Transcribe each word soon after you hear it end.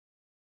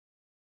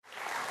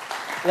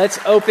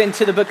Let's open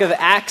to the book of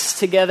Acts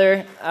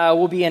together.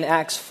 We'll be in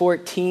Acts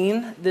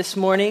 14 this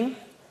morning.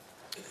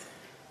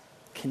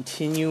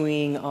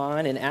 Continuing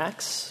on in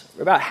Acts.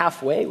 We're about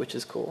halfway, which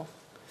is cool.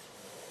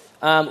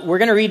 We're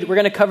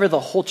going to cover the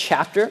whole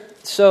chapter.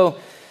 So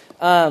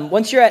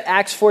once you're at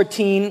Acts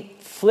 14,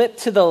 flip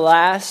to the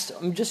last.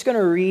 I'm just going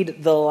to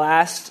read the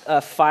last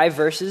 5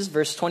 verses,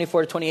 verse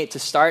 24 to 28 to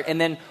start, and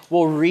then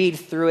we'll read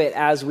through it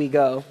as we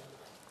go.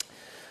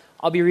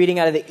 I'll be reading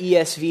out of the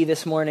ESV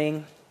this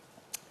morning.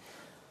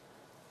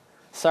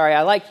 Sorry,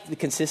 I like the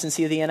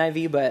consistency of the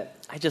NIV, but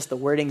the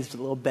wording is a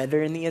little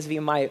better in the ESV,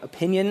 in my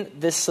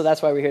opinion. So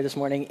that's why we're here this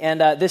morning. And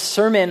this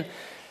sermon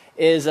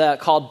is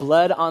called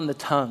Blood on the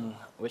Tongue,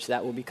 which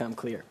that will become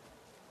clear.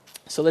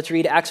 So let's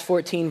read Acts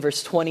 14,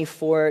 verse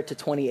 24 to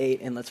 28,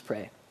 and let's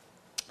pray.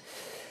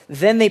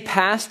 Then they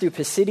passed through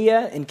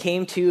Pisidia and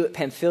came to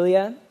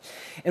Pamphylia.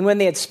 And when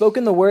they had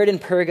spoken the word in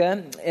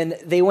Perga, and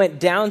they went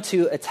down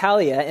to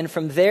Italia, and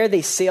from there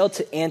they sailed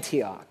to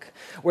Antioch,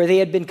 where they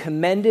had been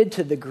commended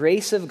to the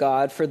grace of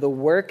God for the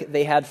work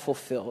they had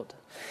fulfilled.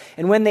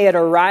 And when they had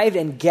arrived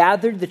and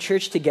gathered the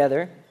church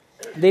together,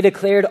 they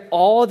declared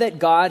all that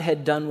God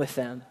had done with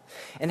them,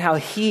 and how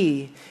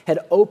he had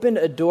opened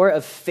a door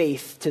of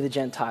faith to the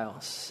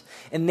Gentiles.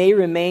 And they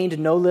remained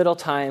no little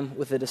time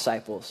with the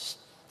disciples.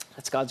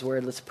 That's God's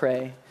word. Let's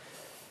pray.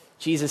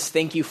 Jesus,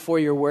 thank you for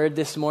your word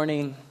this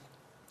morning.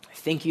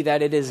 Thank you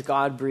that it is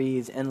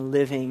God-breathed and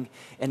living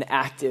and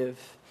active.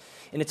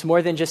 And it's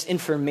more than just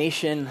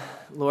information,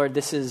 Lord.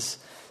 This is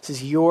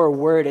your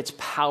word. It's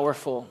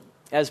powerful.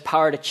 It has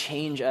power to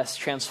change us,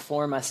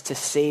 transform us, to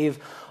save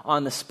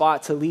on the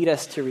spot, to lead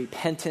us to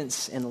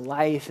repentance and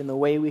life and the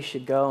way we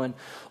should go. And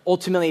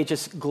ultimately, it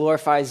just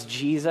glorifies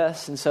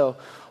Jesus. And so,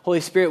 Holy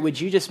Spirit, would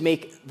you just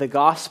make the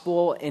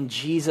gospel and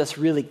Jesus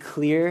really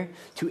clear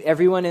to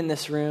everyone in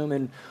this room?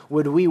 And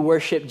would we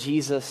worship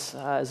Jesus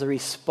as a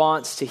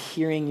response to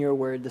hearing your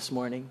word this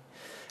morning?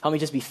 Help me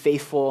just be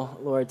faithful,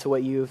 Lord, to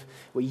what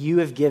you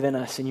have given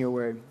us in your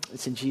word.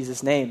 It's in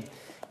Jesus' name.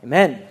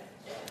 Amen.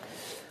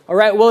 All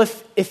right, well,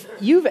 if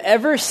you've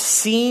ever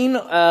seen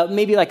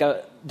maybe like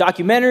a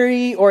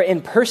documentary or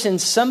in person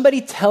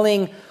somebody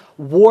telling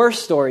war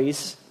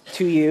stories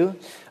to you,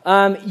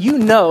 you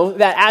know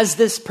that as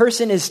this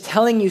person is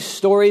telling you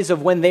stories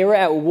of when they were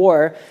at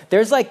war,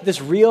 there's like this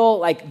real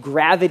like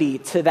gravity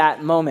to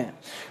that moment,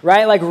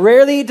 right? Like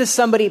rarely does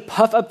somebody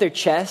puff up their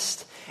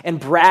chest and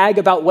brag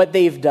about what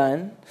they've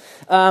done.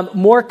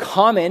 More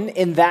common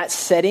in that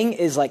setting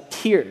is like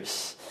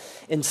tears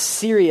and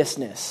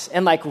seriousness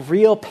and like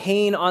real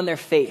pain on their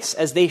face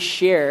as they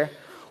share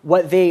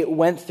what they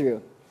went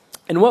through.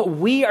 And what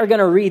we are going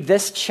to read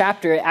this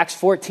chapter, Acts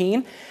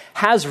 14,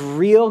 has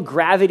real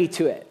gravity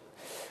to it.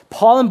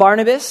 Paul and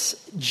Barnabas,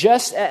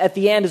 just at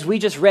the end, as we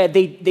just read,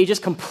 they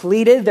just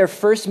completed their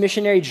first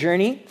missionary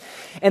journey,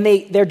 and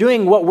they're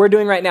doing what we're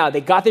doing right now.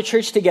 They got the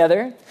church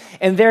together,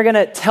 and they're going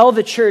to tell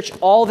the church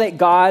all that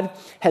God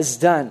has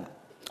done.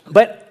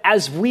 But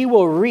as we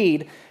will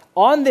read,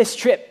 on this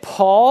trip,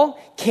 Paul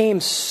came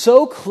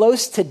so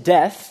close to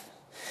death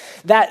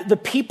that the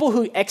people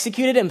who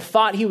executed him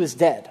thought he was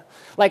dead.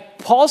 Like,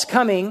 Paul's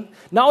coming,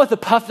 not with a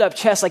puffed up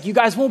chest, like, you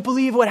guys won't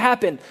believe what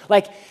happened.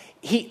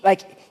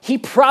 He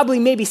probably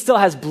maybe still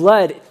has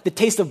blood, the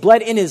taste of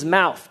blood in his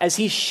mouth as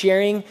he's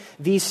sharing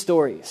these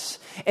stories.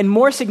 And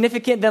more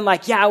significant than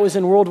I was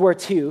in World War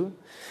II,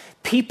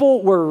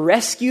 people were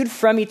rescued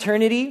from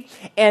eternity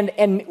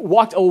and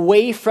walked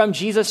away from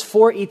Jesus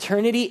for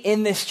eternity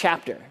in this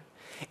chapter.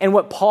 And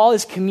what Paul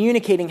is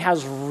communicating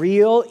has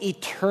real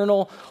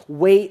eternal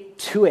weight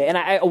to it. And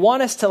I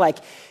want us to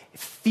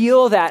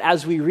feel that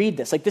as we read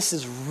this. This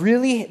is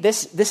really,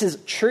 this is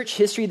church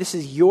history. This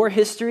is your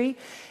history.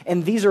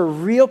 And these are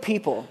real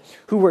people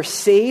who were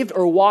saved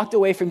or walked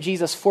away from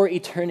Jesus for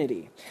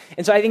eternity.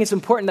 And so I think it's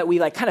important that we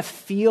kind of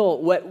feel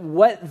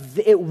what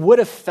it would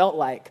have felt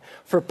like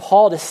for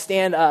Paul to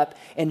stand up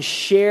and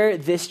share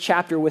this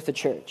chapter with the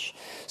church.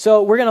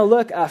 So we're going to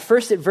look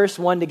first at verse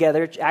 1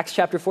 together. Acts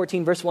chapter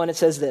 14, verse 1, it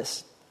says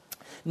this.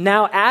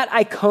 Now at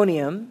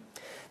Iconium,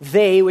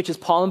 they, which is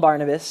Paul and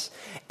Barnabas,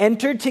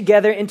 entered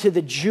together into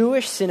the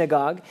Jewish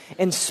synagogue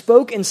and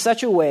spoke in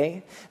such a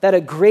way that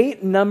a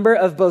great number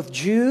of both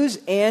Jews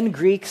and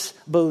Greeks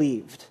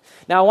believed.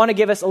 Now, I want to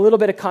give us a little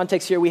bit of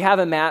context here. We have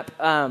a map.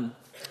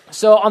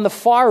 So on the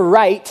far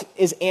right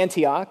is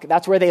Antioch.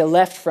 That's where they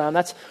left from.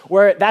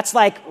 That's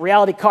like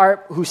Reality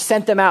Carp, who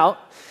sent them out.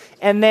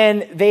 And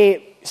then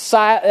they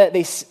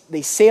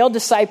sailed to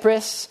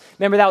Cyprus.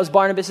 Remember, that was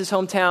Barnabas'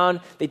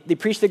 hometown. They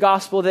preached the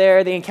gospel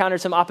there. They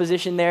encountered some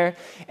opposition there.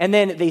 And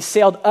then they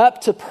sailed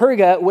up to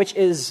Perga, which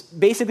is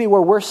basically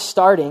where we're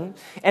starting.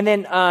 And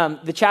then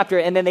the chapter,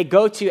 and then they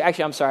go to,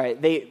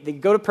 they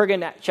go to Perga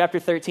in chapter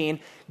 13,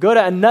 go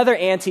to another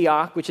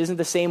Antioch, which isn't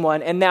the same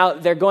one. And now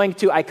they're going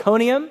to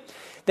Iconium.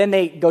 Then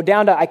they go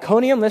down to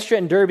Iconium, Lystra,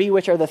 and Derbe,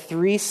 which are the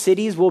 3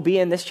 cities we'll be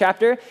in this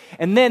chapter.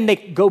 And then they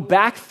go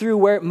back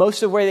through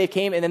most of where they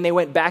came, and then they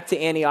went back to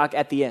Antioch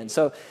at the end.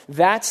 So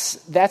that's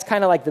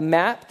kind of like the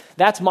map.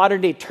 That's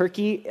modern-day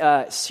Turkey.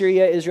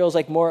 Syria, Israel's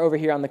like more over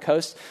here on the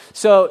coast.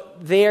 So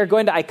they are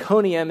going to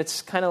Iconium.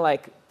 It's kind of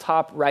like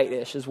top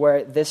right-ish is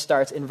where this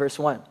starts in verse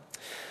 1.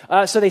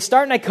 So they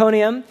start in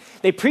Iconium.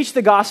 They preach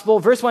the gospel.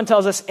 Verse 1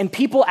 tells us, and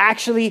people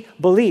actually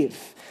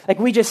believe. Like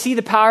we just see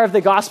the power of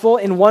the gospel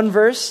in one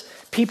verse.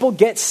 People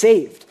get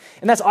saved.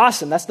 And that's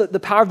awesome. That's the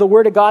power of the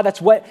word of God.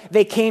 That's what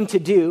they came to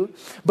do.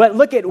 But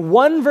look at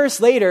one verse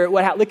later.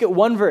 Look at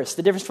one verse,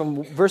 the difference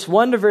from verse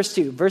 1 to verse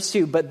 2. Verse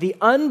 2, but the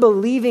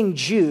unbelieving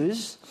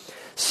Jews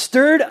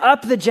stirred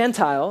up the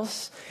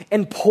Gentiles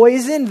and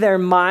poisoned their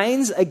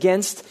minds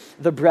against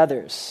the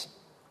brothers.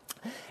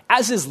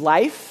 As is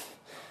life,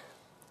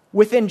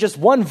 within just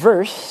one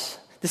verse,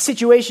 the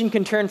situation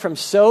can turn from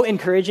so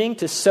encouraging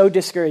to so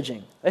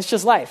discouraging. That's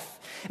just life.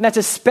 And that's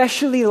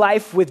especially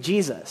life with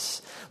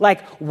Jesus.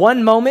 Like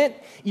one moment,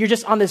 you're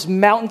just on this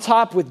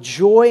mountaintop with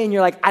joy and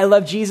you're like, I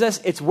love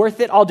Jesus. It's worth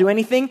it. I'll do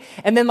anything.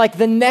 And then like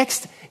the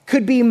next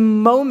could be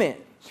moment,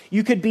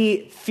 you could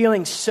be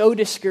feeling so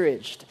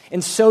discouraged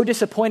and so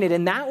disappointed.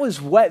 And that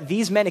was what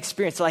these men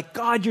experienced. They're like,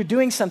 God, you're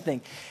doing something.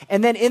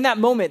 And then in that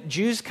moment,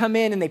 Jews come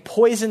in and they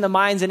poison the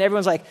minds and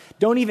everyone's like,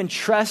 don't even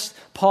trust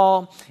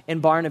Paul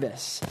and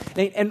Barnabas.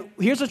 And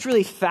here's what's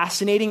really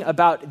fascinating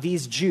about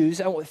these Jews.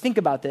 I want to think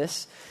about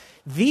this.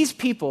 These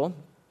people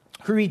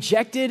who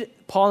rejected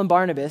Paul and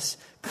Barnabas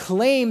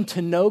claim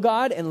to know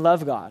God and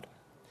love God.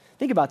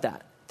 Think about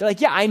that. They're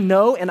like, yeah, I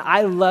know and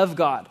I love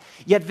God.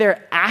 Yet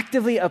they're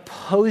actively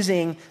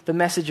opposing the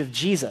message of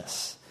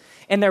Jesus.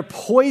 And they're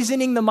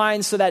poisoning the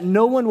minds so that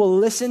no one will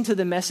listen to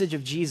the message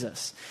of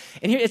Jesus.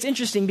 And here it's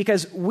interesting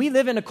because we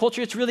live in a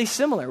culture that's really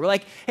similar. We're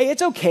like, hey,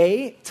 it's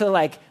okay to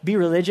like be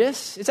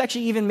religious. It's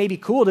actually even maybe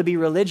cool to be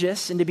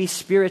religious and to be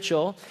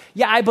spiritual.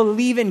 Yeah, I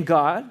believe in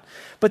God.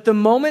 But the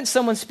moment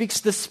someone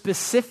speaks the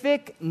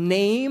specific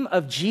name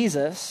of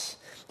Jesus,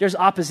 there's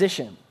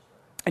opposition.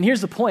 And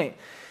here's the point.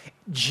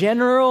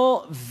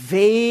 General,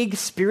 vague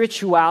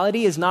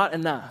spirituality is not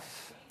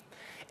enough.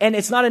 And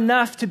it's not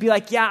enough to be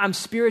like, yeah, I'm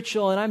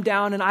spiritual and I'm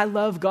down and I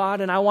love God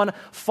and I want to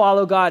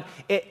follow God.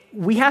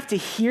 We have to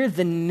hear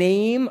the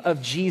name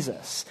of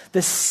Jesus,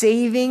 the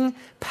saving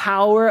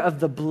power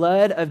of the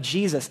blood of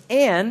Jesus.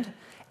 And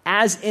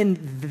as in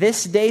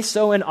this day,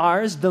 so in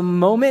ours, the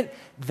moment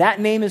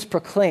that name is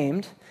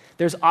proclaimed,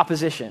 there's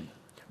opposition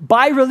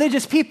by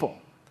religious people.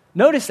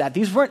 Notice that.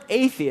 These weren't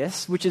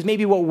atheists, which is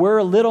maybe what we're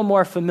a little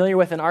more familiar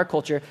with in our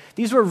culture.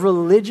 These were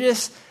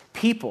religious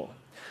people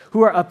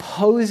who are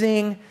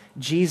opposing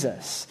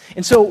Jesus.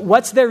 And so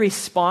what's their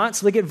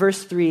response? Look at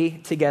verse 3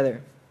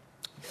 together.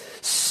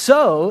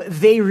 So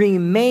they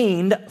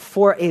remained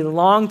for a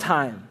long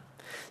time,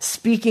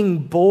 speaking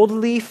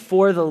boldly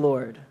for the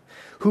Lord,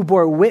 who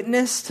bore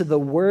witness to the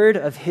word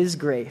of his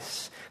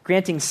grace,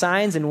 granting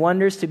signs and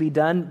wonders to be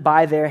done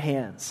by their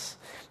hands.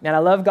 And I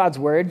love God's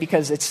word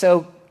because it's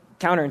so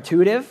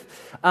counterintuitive.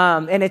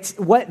 And it's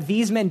what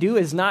these men do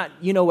is not,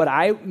 what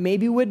I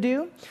maybe would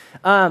do.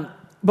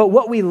 But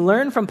what we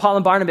learn from Paul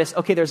and Barnabas,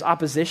 okay, there's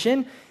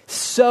opposition,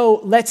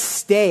 so let's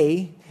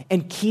stay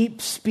and keep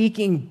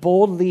speaking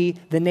boldly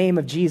the name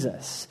of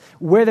Jesus.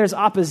 Where there's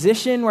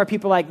opposition, where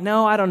people are like,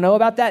 no, I don't know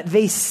about that,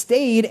 they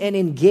stayed and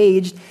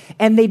engaged,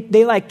 and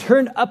they like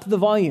turned up the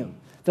volume.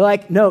 They're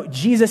like, no,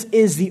 Jesus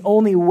is the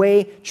only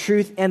way,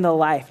 truth, and the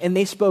life. And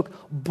they spoke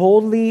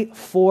boldly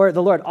for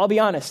the Lord. I'll be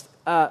honest,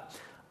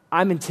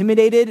 I'm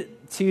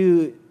intimidated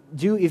to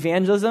do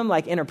evangelism,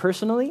 like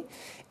interpersonally.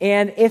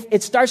 And if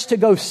it starts to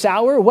go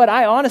sour, what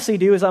I honestly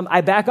do is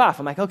I back off.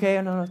 I'm like, okay,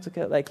 no, it's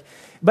okay.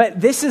 But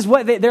this is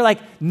what they're like,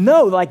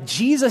 no, like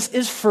Jesus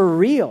is for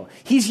real.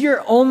 He's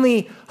your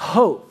only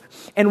hope.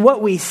 And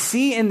what we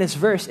see in this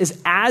verse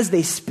is as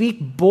they speak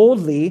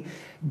boldly,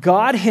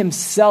 God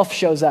himself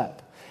shows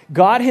up.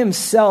 God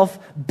himself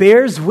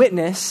bears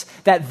witness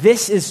that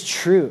this is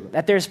true,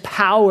 that there's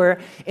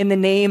power in the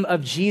name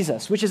of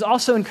Jesus, which is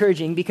also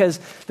encouraging because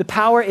the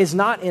power is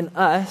not in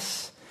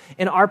us,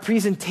 in our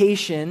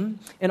presentation,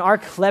 in our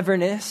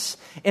cleverness,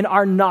 in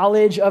our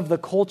knowledge of the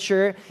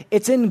culture.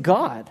 It's in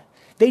God.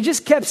 They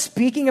just kept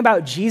speaking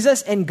about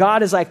Jesus, and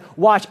God is like,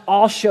 watch,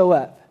 I'll show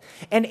up.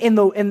 And in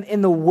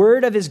the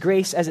word of his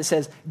grace, as it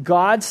says,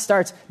 God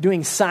starts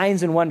doing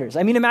signs and wonders.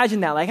 I mean,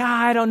 imagine that, like,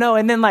 I don't know.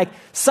 And then like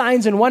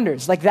signs and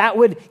wonders, like that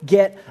would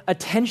get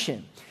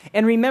attention.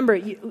 And remember,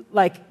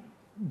 like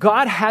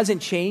God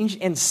hasn't changed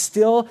and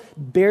still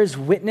bears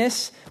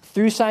witness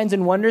through signs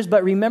and wonders.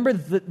 But remember,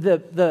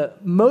 the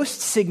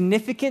most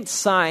significant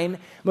sign,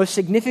 most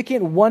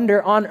significant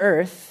wonder on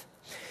earth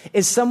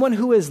is someone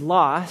who is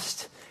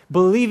lost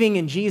believing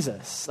in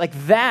Jesus. Like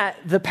that,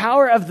 the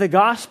power of the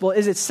gospel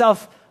is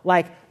itself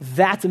like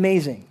that's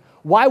amazing.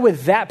 Why would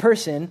that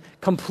person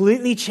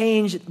completely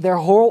change their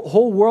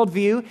whole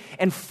worldview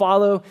and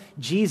follow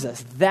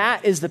Jesus?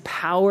 That is the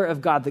power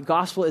of God. The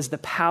gospel is the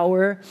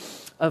power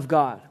of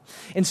God.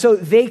 And so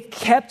they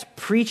kept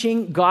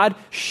preaching. God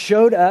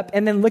showed up.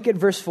 And then look at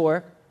verse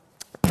 4.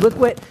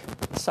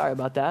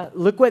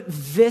 look what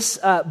this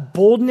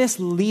boldness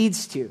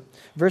leads to.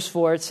 Verse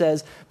 4, it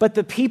says, "But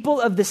the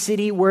people of the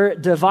city were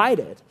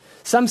divided.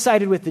 Some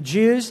sided with the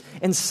Jews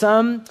and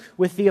some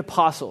with the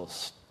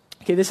apostles."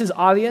 Okay, this is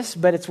obvious,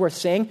 but it's worth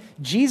saying.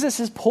 Jesus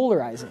is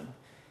polarizing.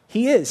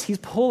 He's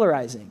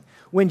polarizing.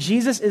 When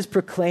Jesus is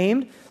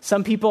proclaimed,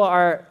 some people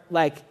are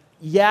like,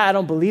 yeah, I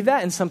don't believe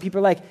that. And some people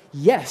are like,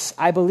 yes,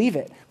 I believe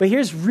it. But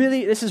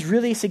this is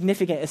really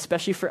significant,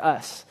 especially for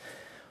us.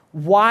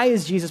 Why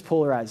is Jesus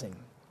polarizing?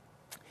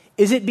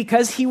 Is it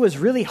because he was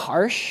really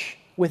harsh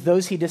with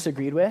those he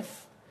disagreed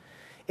with?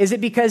 Is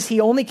it because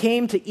he only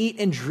came to eat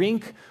and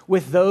drink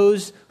with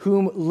those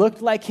whom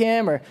looked like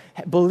him or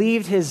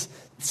believed his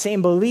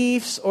same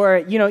beliefs or,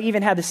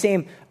 even had the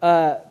same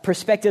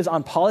perspectives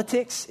on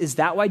politics? Is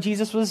that why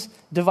Jesus was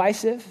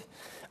divisive?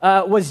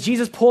 Was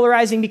Jesus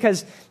polarizing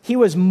because he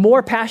was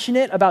more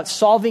passionate about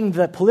solving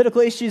the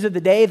political issues of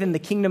the day than the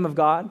kingdom of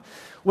God?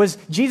 Was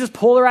Jesus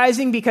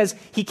polarizing because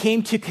he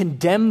came to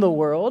condemn the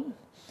world?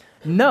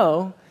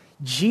 No,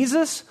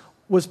 Jesus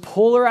was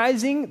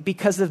polarizing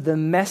because of the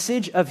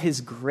message of his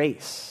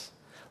grace.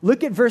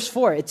 Look at verse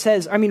 4.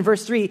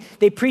 Verse 3,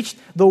 they preached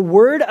the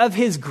word of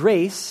his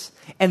grace,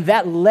 and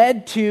that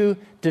led to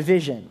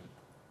division.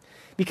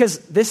 Because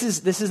this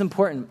is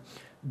important.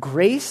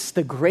 Grace,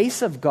 the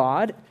grace of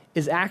God,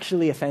 is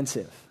actually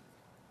offensive.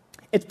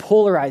 It's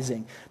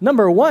polarizing.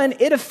 Number one,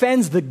 it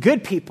offends the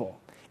good people.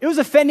 It was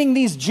offending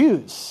these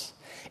Jews.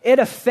 It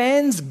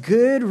offends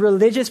good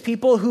religious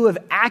people who have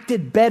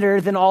acted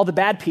better than all the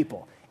bad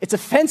people. It's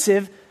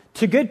offensive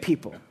to good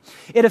people.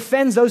 It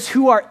offends those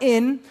who are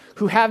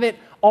who have it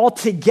all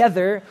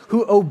together,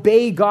 who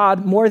obey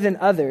God more than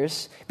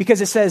others,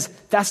 because it says,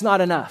 that's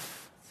not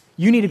enough.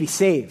 You need to be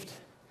saved.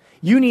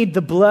 You need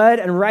the blood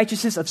and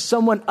righteousness of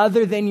someone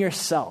other than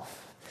yourself.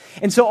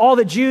 And so all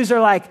the Jews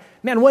are like,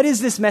 man, what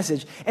is this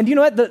message? And you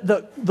know what?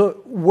 The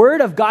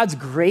word of God's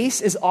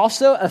grace is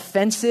also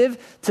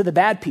offensive to the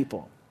bad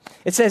people.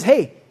 It says,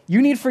 hey,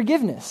 you need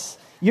forgiveness.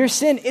 Your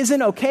sin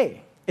isn't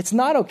okay. It's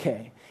not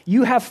okay.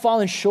 You have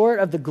fallen short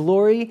of the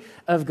glory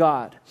of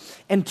God.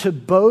 And to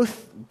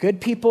both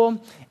good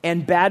people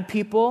and bad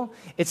people,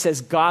 it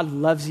says God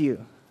loves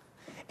you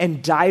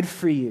and died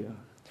for you,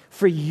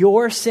 for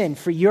your sin,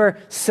 for your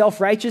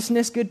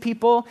self-righteousness, good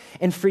people,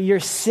 and for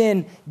your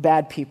sin,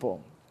 bad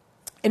people.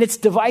 And it's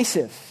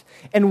divisive.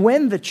 And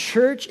when the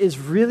church is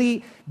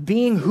really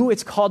being who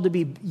it's called to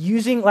be,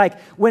 using, like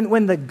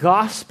when the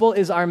gospel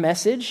is our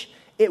message,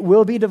 it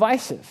will be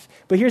divisive.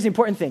 But here's the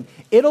important thing.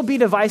 It'll be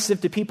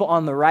divisive to people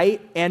on the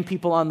right and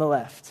people on the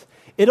left.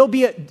 It'll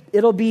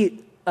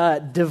be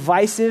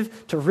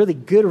divisive to really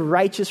good,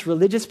 righteous,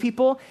 religious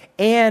people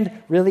and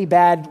really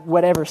bad,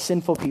 whatever,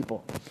 sinful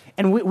people.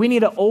 And we need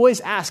to always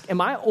ask,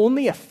 am I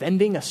only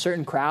offending a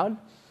certain crowd?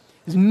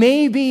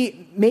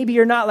 Maybe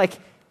you're not like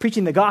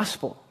preaching the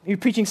gospel. You're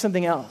preaching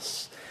something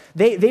else.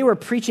 They were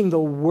preaching the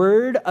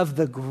word of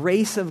the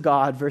grace of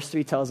God, verse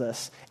 3 tells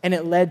us, and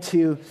it led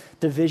to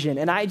division.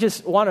 And I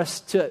just want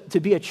us to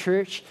be a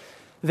church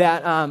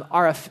that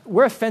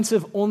we're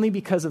offensive only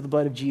because of the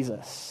blood of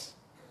Jesus.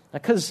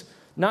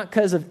 Not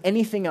because of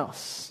anything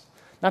else.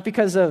 Not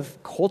because of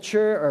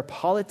culture or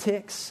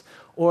politics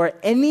or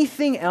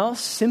anything else,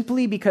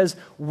 simply because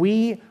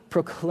we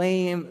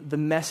proclaim the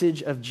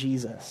message of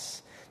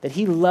Jesus. That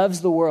he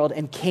loves the world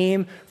and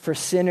came for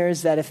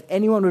sinners, that if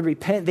anyone would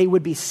repent, they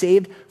would be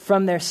saved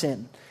from their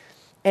sin.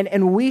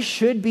 And we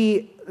should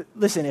be,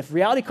 listen, if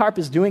Reality Carp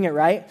is doing it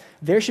right,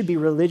 there should be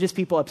religious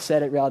people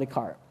upset at Reality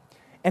Carp.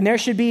 And there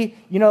should be,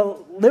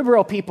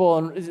 liberal people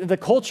and the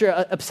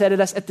culture upset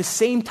at us at the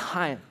same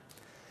time.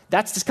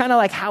 That's just kind of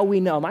like how we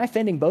know. Am I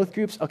offending both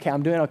groups? Okay,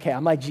 I'm doing okay.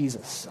 I'm like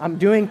Jesus. I'm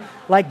doing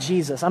like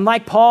Jesus. I'm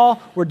like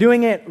Paul. We're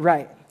doing it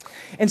right.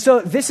 And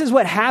so this is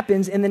what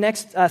happens in the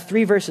next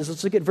 3 verses.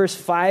 Let's look at verse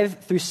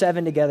 5 through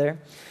 7 together.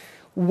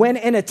 When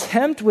an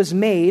attempt was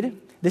made,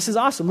 this is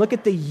awesome. Look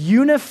at the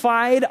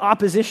unified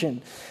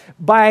opposition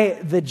by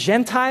the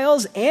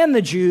Gentiles and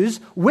the Jews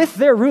with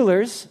their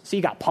rulers. So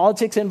you got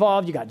politics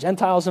involved, you got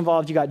Gentiles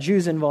involved, you got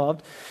Jews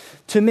involved,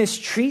 to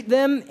mistreat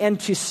them and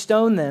to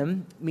stone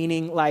them,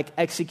 meaning like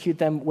execute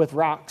them with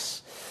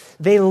rocks.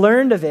 They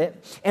learned of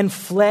it and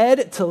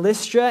fled to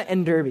Lystra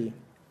and Derbe,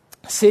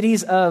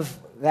 cities of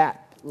that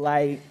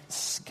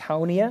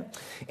Lycaonia,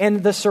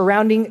 and the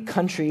surrounding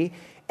country.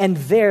 And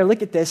there,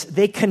 look at this,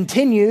 they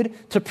continued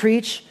to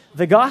preach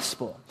the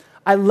gospel.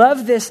 I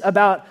love this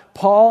about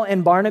Paul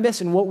and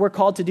Barnabas and what we're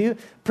called to do.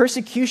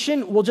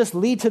 Persecution will just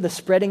lead to the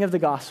spreading of the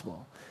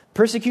gospel.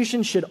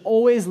 Persecution should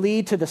always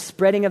lead to the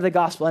spreading of the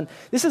gospel. And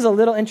this is a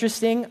little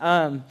interesting.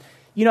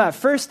 At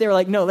first they were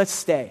like, no, let's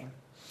stay.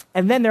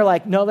 And then they're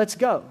like, no, let's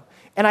go.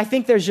 And I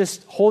think there's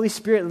just Holy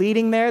Spirit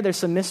leading there. There's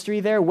some mystery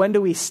there. When do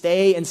we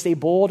stay and stay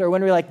bold? Or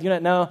when are we like,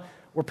 no,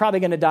 we're probably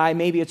going to die.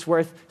 Maybe it's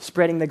worth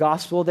spreading the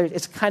gospel.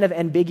 It's kind of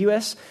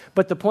ambiguous,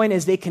 but the point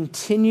is they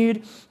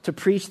continued to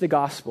preach the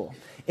gospel.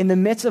 In the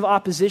midst of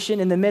opposition,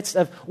 in the midst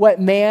of what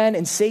man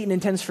and Satan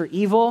intends for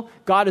evil,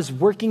 God is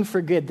working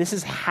for good. This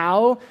is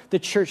how the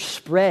church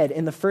spread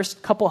in the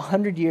first couple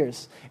hundred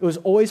years. It was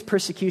always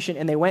persecution,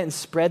 and they went and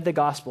spread the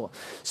gospel.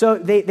 So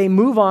they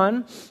move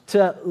on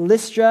to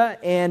Lystra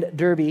and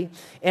Derbe,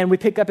 and we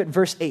pick up at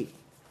verse 8.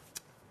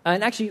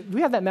 And actually,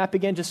 we have that map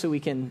again just so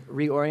we can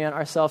reorient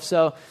ourselves.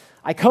 So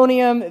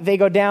Iconium, they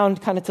go down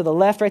kind of to the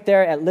left right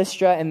there at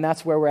Lystra, and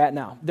that's where we're at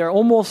now. They're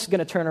almost going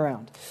to turn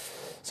around.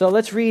 So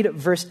let's read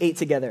verse 8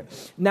 together.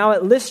 Now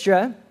at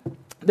Lystra,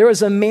 there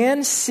was a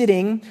man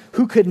sitting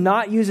who could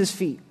not use his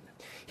feet.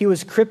 He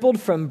was crippled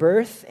from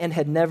birth and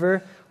had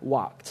never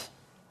walked.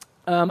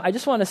 I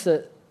just want us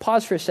to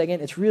pause for a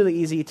second. It's really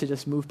easy to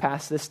just move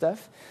past this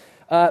stuff.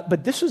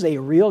 But this was a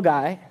real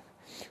guy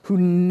who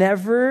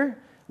never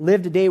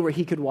lived a day where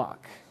he could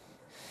walk.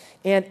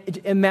 And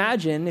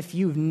imagine if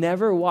you've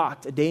never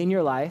walked a day in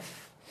your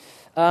life.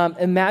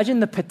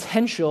 Imagine the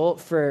potential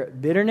for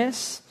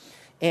bitterness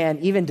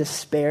and even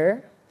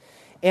despair.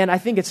 And I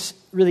think it's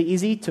really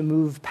easy to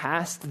move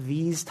past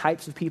these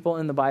types of people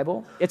in the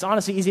Bible. It's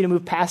honestly easy to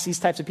move past these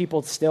types of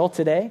people still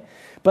today.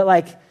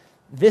 But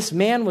this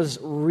man was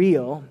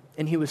real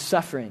and he was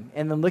suffering.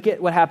 And then look at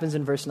what happens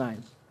in verse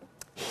 9.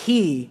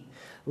 He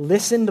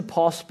listened to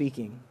Paul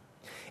speaking.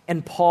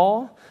 And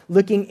Paul,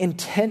 looking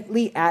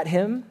intently at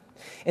him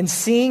and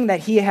seeing that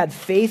he had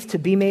faith to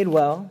be made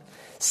well,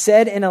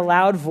 said in a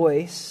loud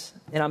voice,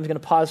 and I'm just going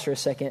to pause for a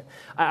second.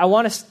 I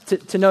want us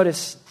to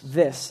notice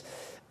this.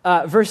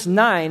 Verse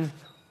 9,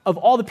 of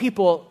all the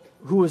people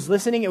who was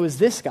listening, it was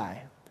this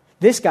guy.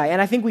 This guy. And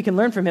I think we can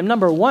learn from him.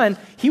 Number one,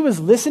 he was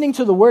listening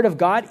to the word of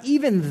God,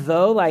 even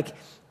though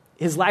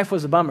his life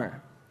was a bummer.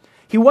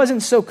 He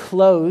wasn't so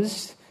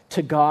closed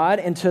to God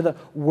and to the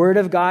word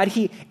of God.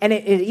 And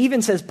it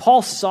even says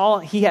Paul saw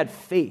he had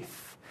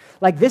faith.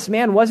 This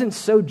man wasn't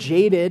so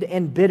jaded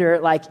and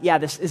bitter,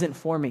 this isn't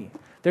for me.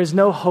 There's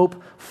no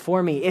hope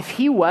for me. If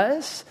he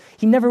was,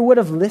 he never would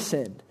have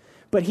listened.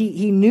 But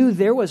he knew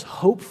there was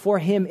hope for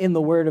him in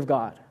the Word of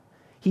God.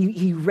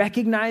 He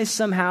recognized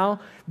somehow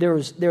there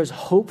was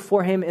hope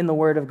for him in the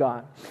Word of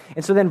God.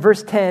 And so then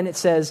verse 10, it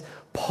says,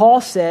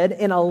 Paul said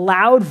in a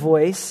loud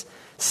voice,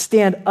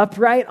 "Stand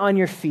upright on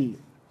your feet."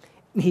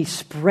 And he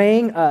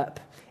sprang up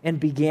and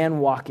began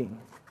walking.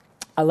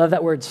 I love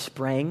that word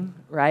sprang,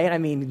 right? I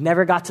mean,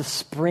 never got to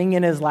spring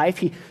in his life.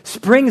 He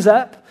springs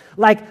up.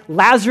 Like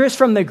Lazarus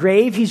from the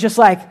grave, he's just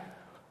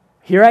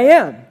here I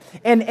am.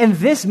 And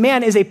this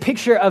man is a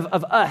picture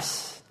of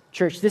us,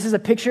 church. This is a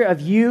picture of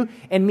you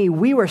and me.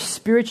 We were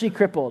spiritually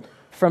crippled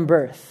from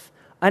birth,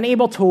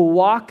 unable to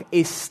walk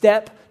a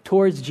step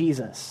towards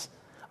Jesus,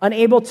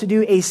 unable to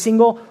do a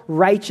single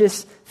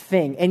righteous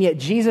thing. And yet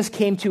Jesus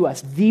came to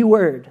us, the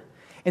Word,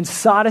 and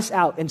sought us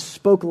out and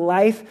spoke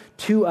life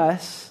to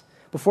us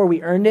before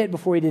we earned it,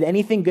 before we did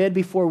anything good,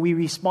 before we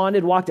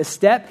responded, walked a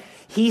step.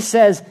 He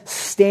says,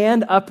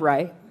 stand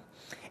upright.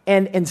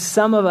 And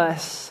some of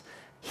us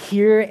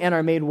hear and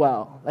are made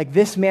well.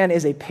 This man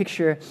is a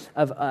picture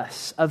of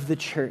us, of the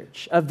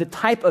church, of the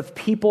type of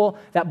people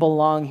that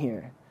belong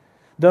here.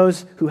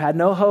 Those who had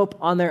no hope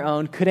on their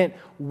own, couldn't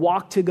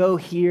walk to go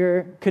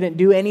here, couldn't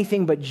do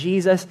anything, but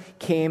Jesus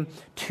came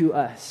to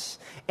us.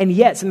 And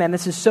yet, man,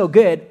 this is so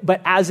good, but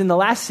as in the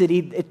last city,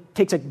 it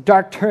takes a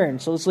dark turn.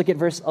 So let's look at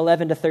verse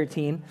 11 to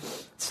 13.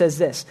 It says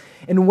this,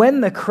 "And when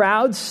the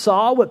crowd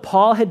saw what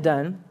Paul had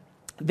done,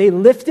 they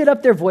lifted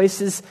up their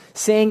voices,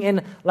 saying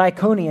in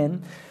Lycaonian,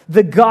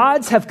 'The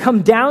gods have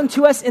come down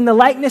to us in the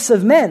likeness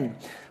of men.'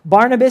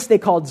 Barnabas they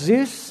called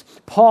Zeus,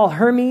 Paul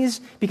Hermes,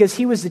 because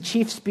he was the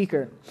chief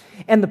speaker.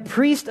 And the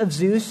priest of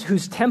Zeus,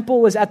 whose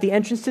temple was at the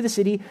entrance to the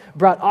city,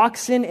 brought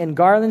oxen and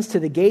garlands to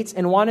the gates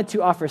and wanted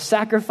to offer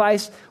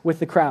sacrifice with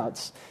the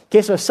crowds."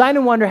 Okay, so a sign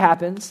and wonder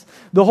happens.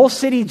 The whole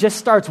city just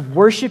starts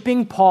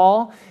worshiping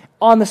Paul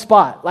on the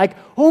spot.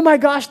 Oh my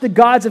gosh, the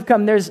gods have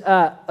come. There's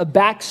a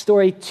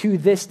backstory to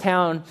this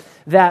town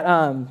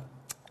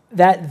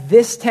that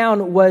this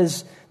town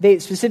was, they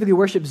specifically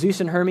worship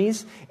Zeus and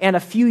Hermes. And a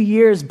few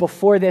years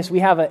before this, we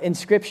have an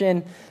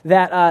inscription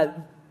that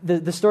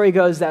the story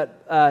goes that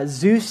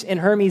Zeus and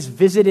Hermes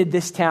visited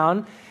this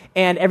town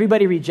and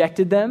everybody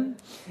rejected them.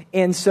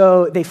 And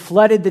so they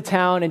flooded the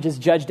town and just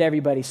judged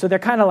everybody. So they're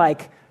kind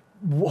of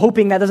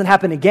hoping that doesn't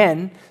happen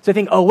again. So they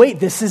think, oh wait,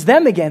 this is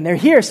them again. They're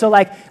here. So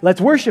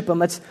let's worship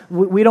them.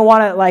 We don't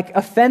want to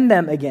offend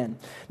them again.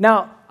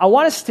 Now, I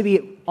want us to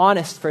be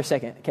honest for a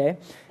second, okay?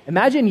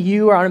 Imagine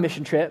you are on a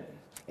mission trip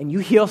and you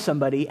heal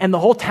somebody and the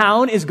whole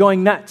town is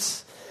going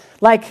nuts.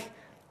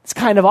 It's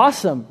kind of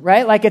awesome,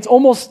 right? It's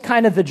almost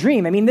kind of the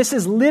dream. I mean, this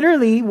is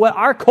literally what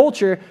our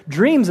culture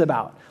dreams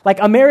about.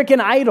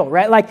 American Idol,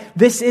 right?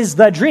 This is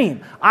the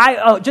dream.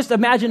 I just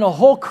imagine a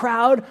whole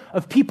crowd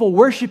of people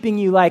worshiping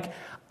you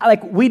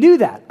we do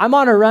that. I'm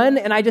on a run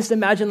and I just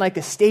imagine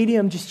a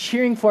stadium just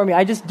cheering for me.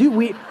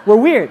 We're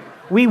weird.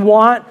 We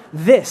want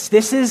this.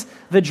 This is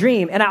the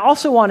dream. And I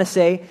also want to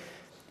say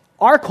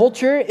our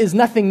culture is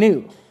nothing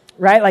new.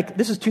 right? Like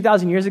this was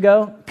 2,000 years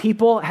ago.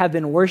 People have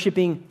been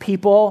worshiping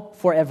people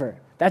forever.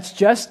 That's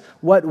just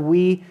what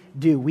we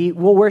do. We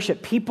will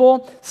worship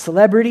people,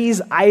 celebrities,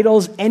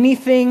 idols,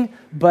 anything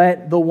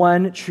but the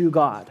one true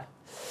God.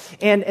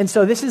 And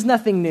so this is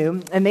nothing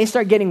new, and they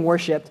start getting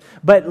worshiped.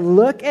 But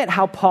look at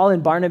how Paul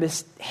and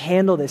Barnabas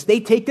handle this. They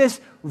take this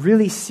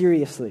really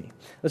seriously.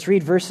 Let's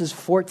read verses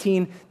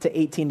 14 to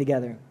 18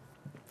 together.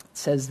 It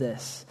says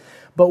this,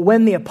 "But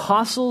when the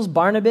apostles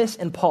Barnabas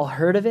and Paul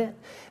heard of it,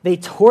 they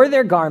tore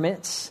their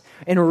garments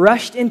and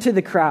rushed into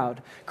the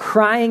crowd,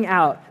 crying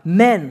out,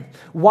 'Men,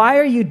 why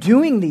are you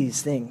doing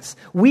these things?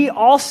 We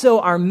also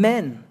are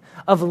men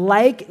of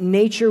like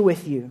nature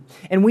with you,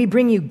 and we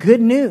bring you good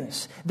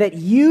news that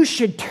you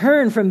should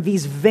turn from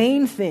these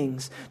vain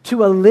things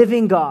to a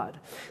living God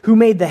who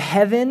made the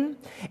heaven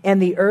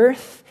and the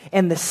earth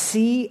and the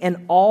sea and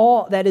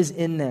all that is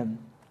in them.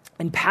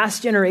 In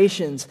past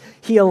generations,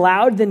 he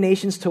allowed the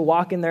nations to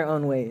walk in their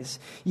own ways.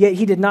 Yet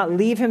he did not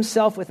leave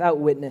himself without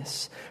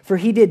witness, for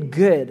he did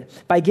good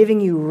by giving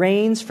you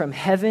rains from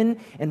heaven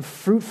and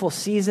fruitful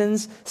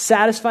seasons,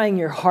 satisfying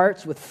your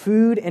hearts with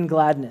food and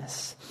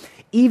gladness.'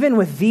 Even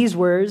with these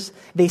words,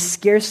 they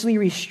scarcely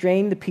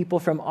restrained the people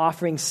from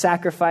offering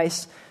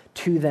sacrifice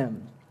to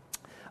them."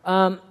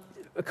 A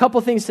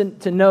couple things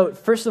to note.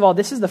 First of all,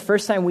 this is the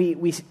first time we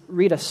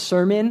read a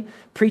sermon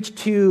preached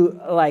to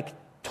like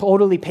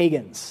totally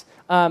pagans.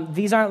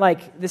 These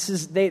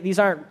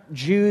aren't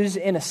Jews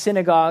in a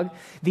synagogue.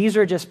 These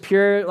are just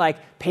pure like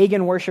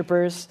pagan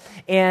worshipers.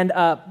 And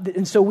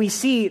so we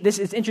see this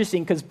is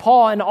interesting because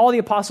Paul and all the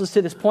apostles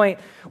to this point,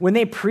 when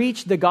they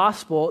preach the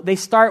gospel, they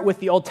start with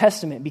the Old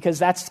Testament because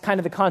that's kind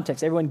of the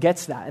context. Everyone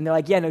gets that. And they're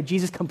like, yeah, no,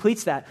 Jesus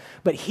completes that.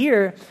 But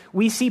here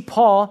we see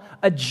Paul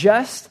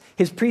adjust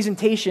his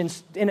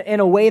presentations in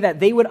a way that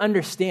they would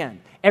understand.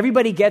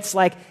 Everybody gets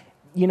like,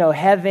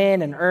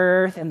 heaven and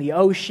earth and the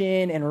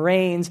ocean and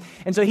rains.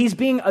 And so he's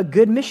being a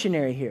good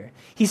missionary here.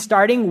 He's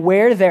starting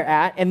where they're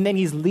at, and then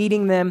he's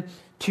leading them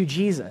to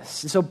Jesus.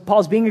 So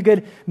Paul's being a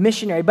good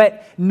missionary.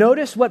 But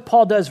notice what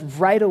Paul does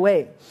right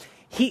away.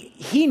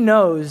 He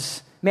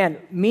knows, man,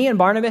 me and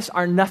Barnabas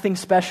are nothing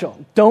special.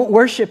 Don't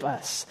worship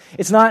us.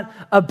 It's not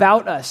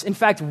about us. In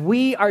fact,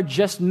 we are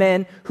just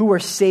men who were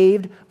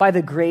saved by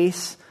the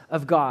grace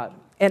of God.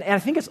 And I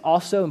think it's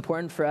also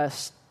important for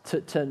us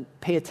to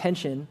pay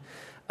attention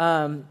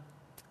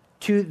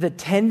to the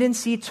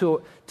tendency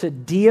to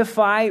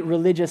deify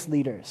religious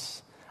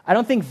leaders. I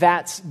don't think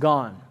that's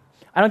gone.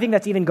 I don't think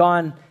that's even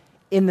gone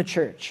in the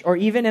church or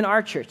even in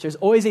our church. There's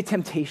always a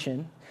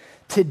temptation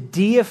to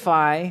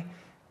deify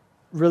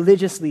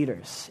religious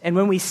leaders. And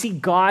when we see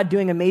God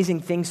doing amazing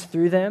things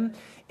through them,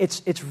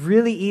 it's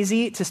really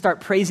easy to start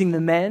praising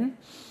the men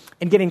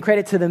and giving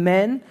credit to the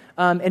men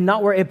and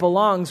not where it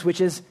belongs,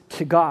 which is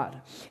to God.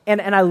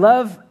 And I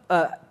love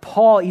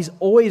Paul. He's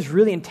always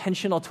really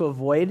intentional to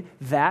avoid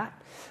that.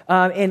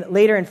 And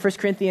later in 1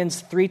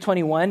 Corinthians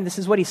 3:21, this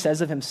is what he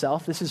says of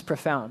himself. This is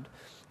profound.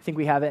 I think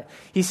we have it.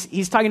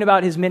 He's talking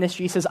about his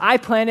ministry. He says, "I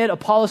planted,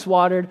 Apollos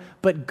watered,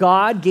 but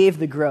God gave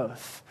the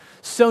growth.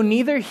 So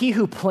neither he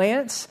who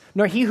plants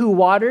nor he who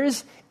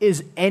waters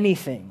is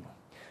anything,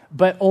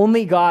 but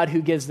only God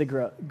who gives the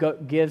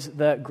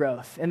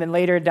growth." And then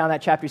later down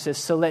that chapter he says,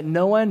 "So let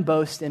no one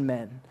boast in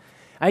men."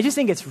 I just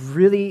think it's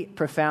really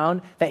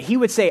profound that he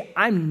would say,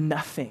 "I'm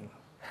nothing.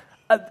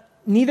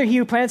 Neither he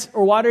who plants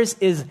or waters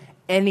is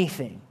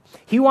anything."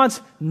 He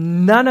wants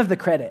none of the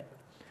credit.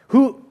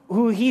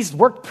 Who he's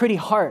worked pretty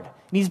hard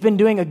and he's been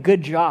doing a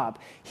good job.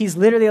 He's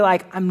literally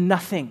like, "I'm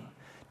nothing.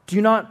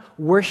 Do not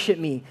worship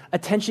me."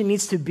 Attention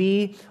needs to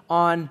be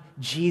on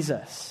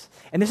Jesus.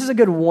 And this is a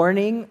good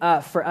warning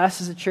for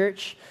us as a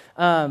church.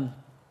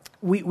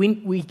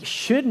 We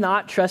should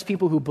not trust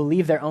people who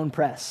believe their own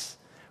press,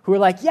 who are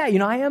like, "Yeah,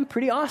 I am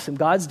pretty awesome.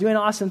 God's doing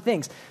awesome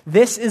things."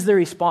 This is the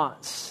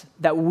response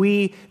that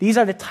these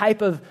are the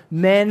type of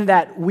men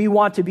that we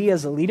want to be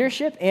as a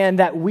leadership and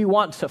that we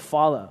want to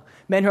follow.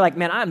 Men who are like,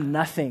 "Man, I'm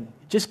nothing.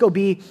 Just go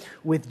be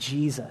with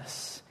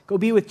Jesus. Go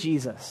be with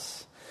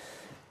Jesus."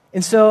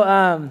 And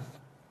so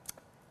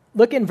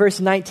look in verse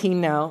 19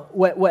 now,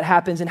 what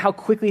happens and how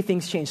quickly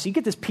things change. So you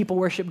get this people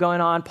worship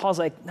going on. Paul's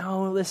like,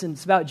 "No, listen,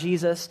 it's about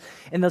Jesus."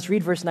 And let's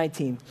read verse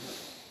 19.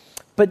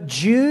 "But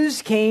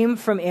Jews came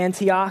from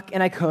Antioch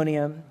and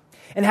Iconium,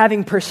 and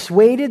having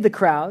persuaded the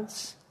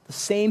crowds," the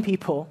same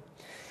people,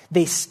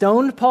 "they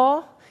stoned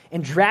Paul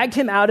and dragged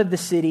him out of the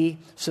city,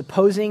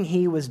 supposing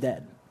he was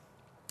dead."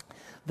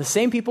 The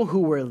same people who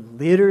were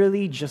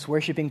literally just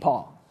worshiping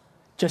Paul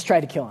just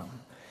tried to kill him.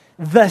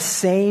 The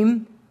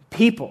same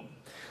people,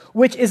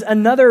 which is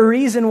another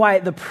reason why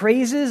the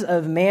praises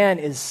of man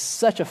is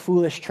such a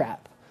foolish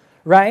trap,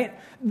 right?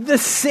 The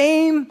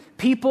same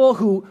people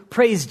who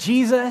praised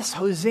Jesus,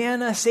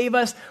 "Hosanna, save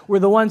us," were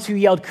the ones who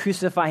yelled,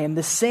 "Crucify him."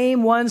 The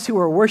same ones who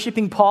were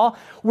worshiping Paul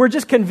were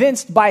just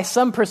convinced by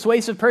some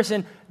persuasive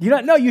person,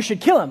 "No, you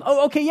should kill him."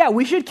 "Oh, okay, yeah,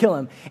 we should kill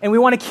him. And we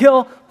want to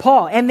kill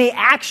Paul." And they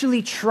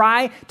actually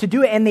try to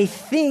do it, and they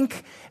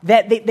think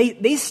that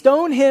they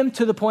stone him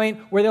to the point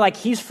where they're like,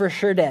 "He's for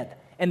sure dead,"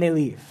 and they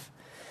leave.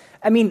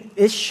 I mean,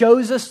 this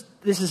shows us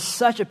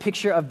such a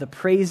picture of the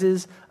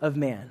praises of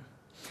man.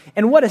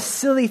 And what a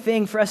silly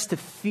thing for us to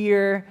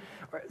fear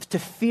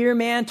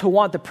man, to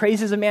want the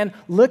praises of man.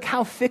 Look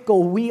how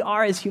fickle we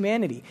are as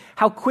humanity.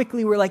 How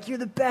quickly we're like, you're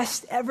the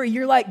best ever.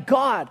 You're like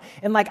God.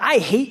 And like, I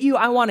hate you.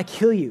 I want to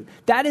kill you.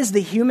 That is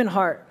the human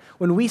heart.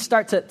 When we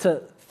start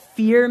to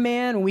fear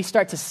man, when we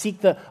start to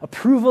seek the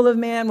approval of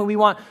man, when we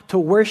want to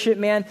worship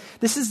man,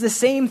 this is the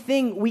same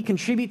thing we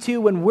contribute to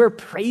when we're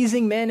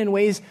praising men in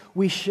ways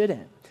we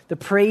shouldn't. The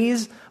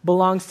praise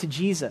belongs to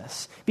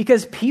Jesus.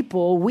 Because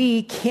people,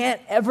 we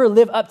can't ever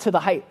live up to the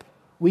hype.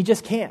 We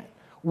just can't.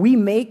 We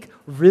make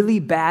really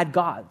bad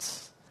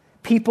gods.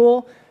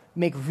 People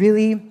make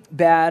really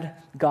bad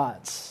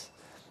gods.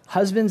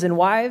 Husbands and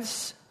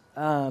wives,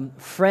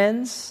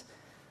 friends,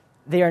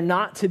 they are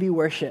not to be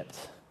worshipped.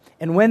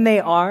 And when they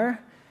are,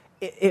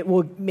 it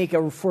will make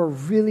for a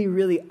really,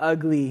 really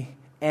ugly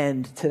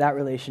end to that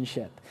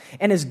relationship.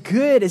 And as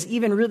good as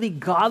even really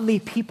godly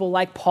people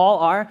like Paul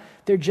are,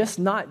 they're just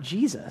not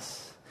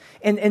Jesus.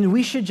 And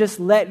we should just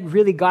let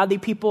really godly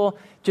people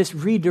just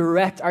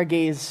redirect our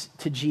gaze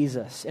to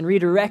Jesus and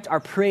redirect our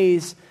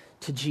praise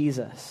to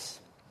Jesus.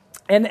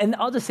 And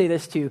I'll just say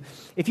this too.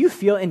 If you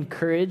feel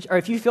encouraged, or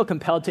if you feel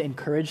compelled to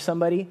encourage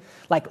somebody,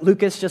 like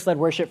Lucas just led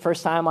worship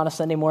first time on a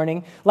Sunday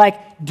morning, like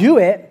do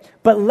it,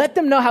 but let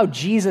them know how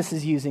Jesus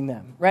is using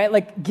them, right?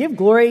 Like give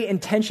glory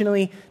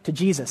intentionally to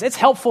Jesus. It's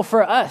helpful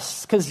for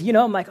us because,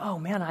 I'm like, oh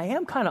man, I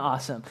am kind of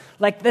awesome.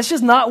 Like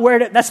that's not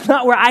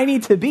where I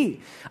need to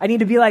be. I need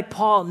to be like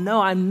Paul,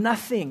 no, I'm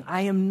nothing.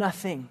 I am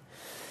nothing.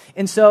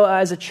 And so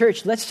as a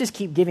church, let's just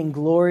keep giving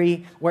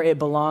glory where it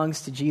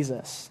belongs to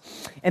Jesus.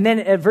 And then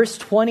at verse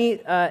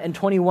 20 and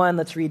 21,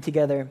 let's read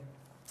together.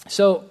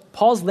 So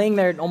Paul's laying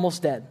there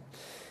almost dead.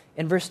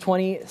 And verse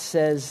 20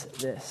 says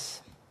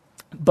this: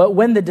 "But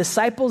when the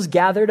disciples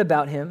gathered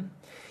about him,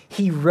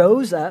 he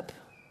rose up,"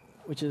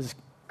 which is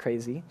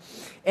crazy,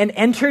 "and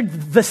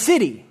entered the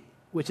city,"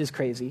 which is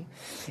crazy.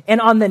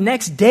 "And on the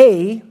next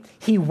day,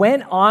 he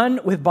went on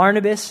with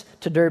Barnabas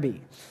to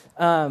Derbe."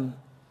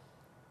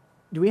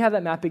 Do we have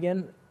that map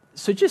again?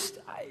 So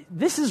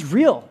this is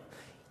real.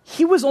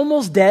 He was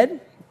almost dead,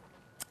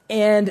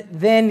 and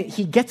then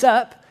he gets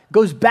up,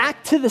 goes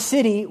back to the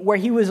city where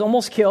he was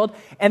almost killed,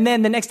 and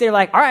then the next day they're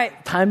like, all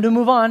right, time to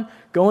move on,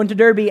 go into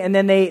Derbe, and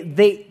then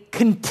they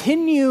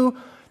continue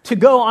to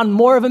go on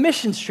more of a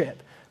missions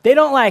trip. They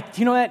don't like,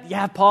 you know what,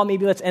 yeah, Paul,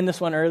 maybe let's end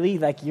this one early,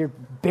 like you're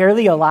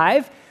barely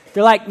alive.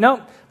 They're like,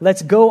 no,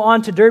 let's go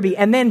on to Derbe.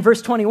 And then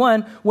verse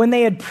 21, when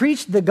they had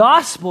preached the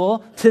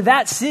gospel to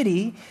that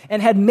city and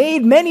had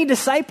made many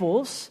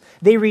disciples,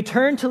 they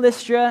returned to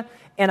Lystra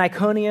and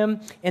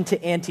Iconium and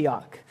to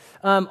Antioch.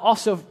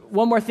 Also,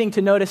 one more thing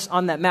to notice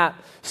on that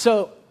map.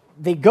 So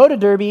they go to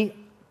Derbe,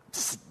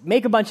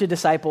 make a bunch of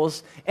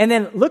disciples, and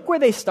then look where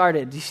they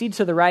started. You see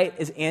to the right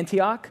is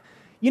Antioch.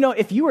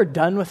 If you were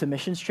done with a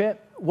missions trip,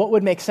 what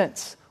would make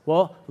sense?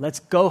 Well, let's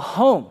go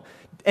home.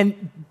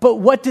 But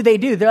what do?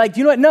 They're like,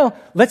 you know what? No,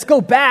 let's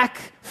go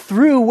back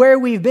through where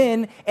we've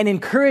been and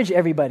encourage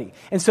everybody.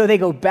 And so they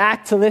go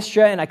back to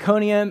Lystra and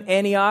Iconium,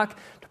 Antioch,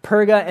 to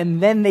Perga,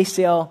 and then they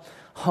sail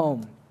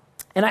home.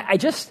 And I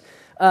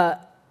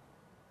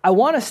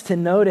want us to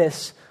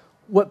notice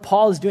what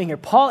Paul is doing here.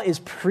 Paul is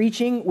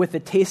preaching with the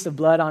taste of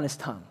blood on his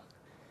tongue.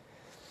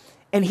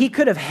 And he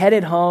could have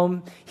headed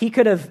home. He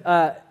could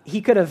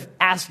have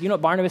asked,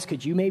 Barnabas,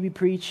 could you maybe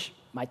preach?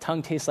 My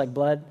tongue tastes like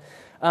blood.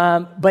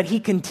 But he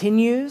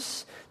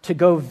continues to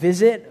go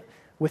visit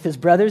with his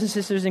brothers and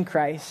sisters in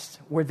Christ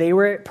where they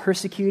were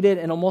persecuted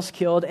and almost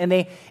killed, and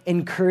they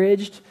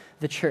encouraged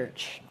the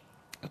church.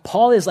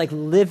 Paul is like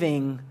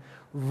living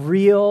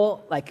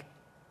real like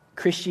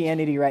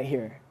Christianity right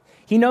here.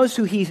 He knows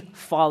who he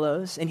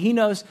follows, and he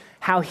knows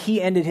how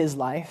he ended his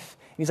life.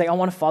 He's like, I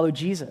want to follow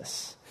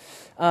Jesus.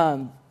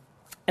 And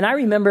I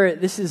remember,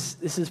 this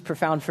is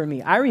profound for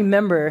me. I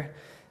remember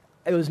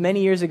it was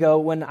many years ago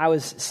when I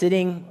was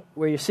sitting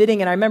where you're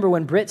sitting, and I remember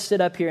when Britt stood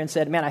up here and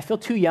said, man, I feel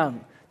too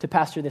young to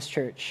pastor this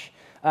church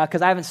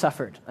because I haven't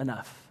suffered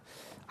enough.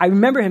 I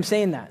remember him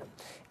saying that.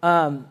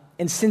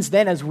 And since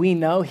then, as we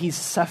know, he's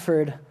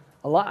suffered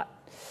a lot.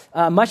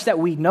 Much that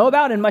we know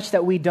about and much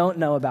that we don't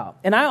know about.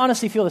 And I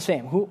honestly feel the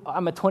same.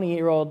 I'm a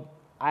 28-year-old.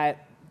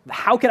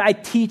 How could I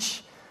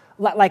teach?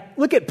 Like,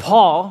 look at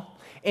Paul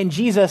and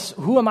Jesus.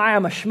 Who am I?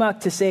 I'm a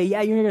schmuck to say,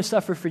 yeah, you're going to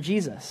suffer for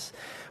Jesus.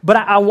 But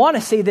I want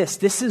to say this.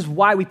 This is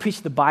why we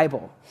preach the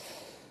Bible.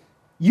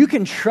 You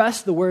can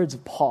trust the words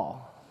of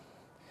Paul.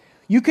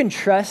 You can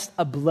trust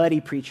a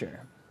bloody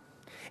preacher.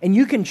 And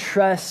you can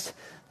trust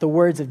the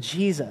words of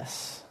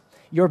Jesus,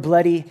 your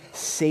bloody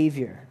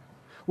Savior.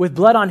 With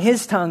blood on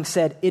his tongue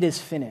said, it is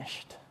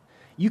finished.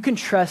 You can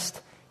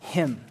trust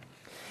him.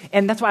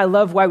 And that's why I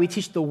love why we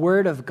teach the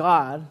word of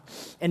God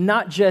and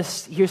not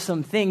just here's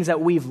some things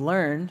that we've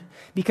learned,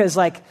 because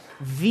like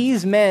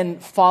these men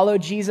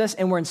followed Jesus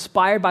and were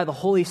inspired by the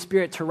Holy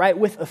Spirit to write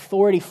with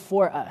authority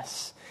for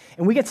us.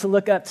 And we get to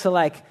look up to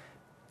like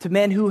to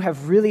men who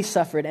have really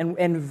suffered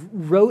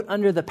and wrote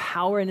under the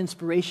power and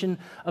inspiration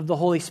of the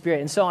Holy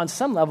Spirit. And so on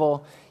some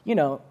level,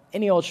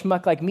 any old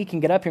schmuck like me can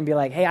get up here and be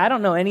like, hey, I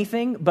don't know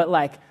anything, but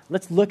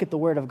let's look at the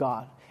Word of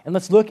God. And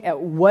let's look at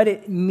what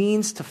it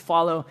means to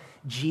follow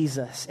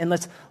Jesus. And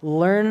let's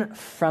learn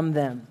from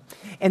them.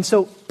 And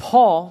so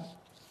Paul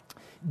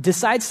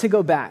decides to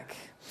go back.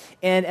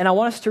 And I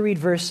want us to read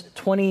verse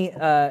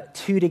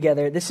 22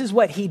 together. This is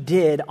what he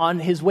did on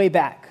his way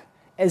back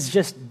as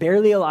just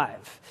barely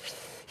alive.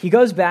 He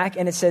goes back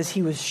and it says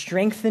he was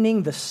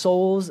strengthening the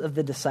souls of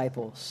the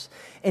disciples,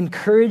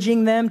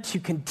 encouraging them to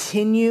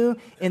continue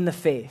in the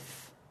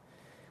faith,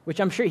 which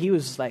I'm sure he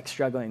was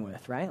struggling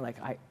with, right?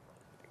 I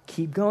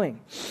keep going.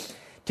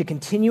 To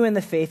continue in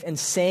the faith and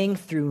saying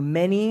through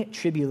many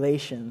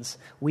tribulations,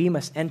 we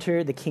must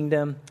enter the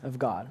kingdom of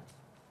God.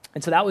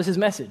 And so that was his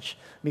message.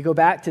 We go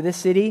back to this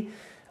city.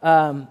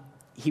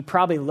 He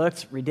probably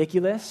looked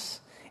ridiculous.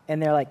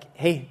 And they're like,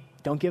 hey,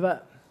 don't give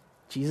up.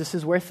 Jesus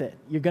is worth it.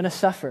 You're going to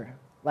suffer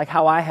like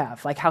how I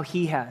have, like how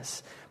he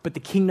has. But the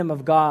kingdom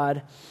of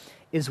God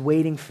is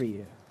waiting for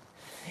you.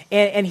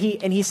 And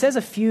he says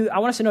I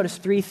want us to notice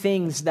three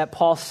things that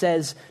Paul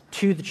says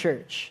to the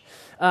church.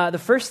 The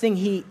first thing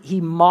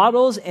he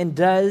models and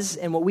does,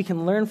 and what we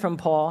can learn from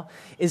Paul,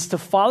 is to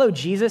follow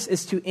Jesus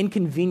is to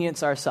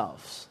inconvenience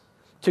ourselves,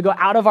 to go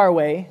out of our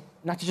way,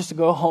 not just to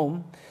go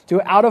home, to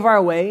go out of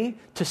our way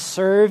to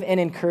serve and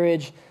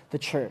encourage the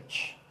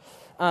church.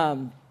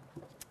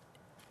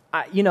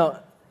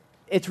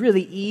 It's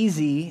really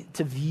easy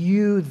to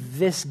view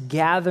this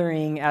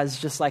gathering as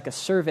just like a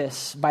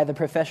service by the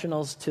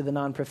professionals to the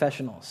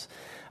non-professionals.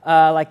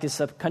 Like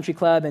this country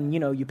club, and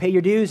you pay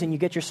your dues and you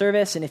get your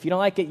service, and if you don't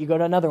like it, you go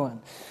to another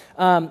one.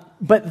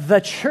 But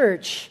the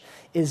church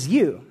is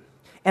you,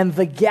 and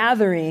the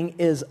gathering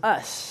is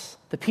us,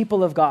 the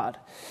people of God.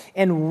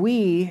 And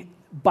we,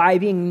 by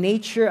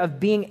nature of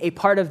being a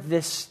part of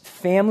this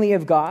family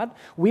of God,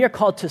 we are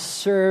called to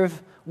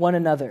serve one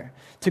another,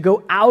 to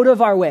go out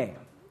of our way,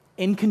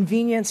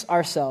 inconvenience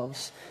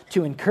ourselves,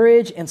 to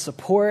encourage and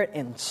support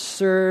and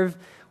serve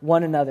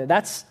one another.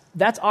 That's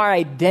our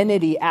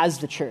identity as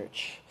the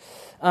church.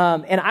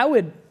 And I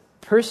would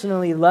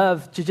personally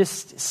love to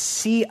just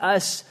see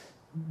us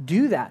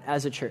do that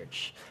as a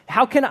church.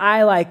 How can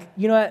I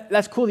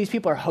that's cool, these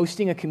people are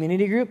hosting a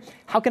community group.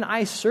 How can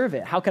I serve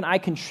it? How can I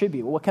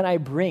contribute? What can I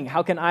bring?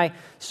 How can I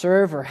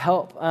serve or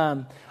help?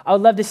 I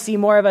would love to see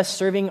more of us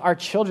serving our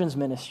children's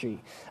ministry.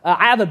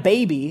 I have a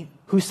baby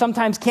who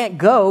sometimes can't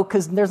go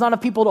because there's not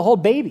enough people to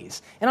hold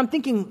babies. And I'm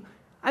thinking,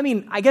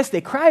 I guess they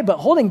cry, but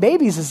holding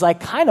babies is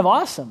kind of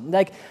awesome.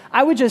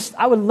 I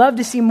would love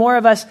to see more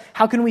of us.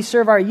 How can we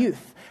serve our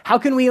youth? How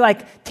can we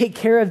take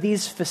care of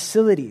these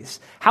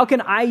facilities? How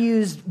can I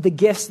use the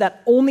gifts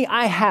that only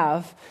I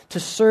have to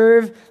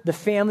serve the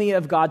family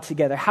of God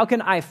together? How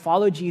can I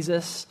follow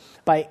Jesus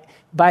by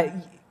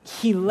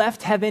he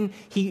left heaven,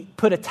 he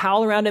put a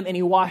towel around him, and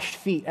he washed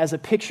feet as a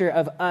picture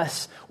of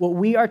us, what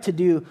we are to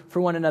do for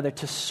one another,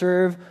 to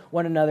serve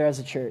one another as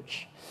a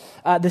church.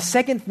 The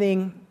second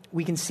thing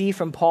we can see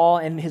from Paul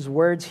and his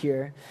words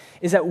here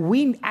is that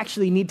we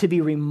actually need to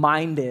be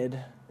reminded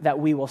that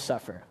we will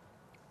suffer.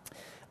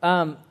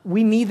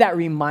 We need that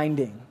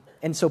reminding.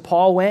 And so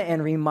Paul went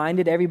and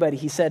reminded everybody.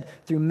 He said,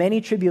 through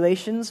many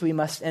tribulations, we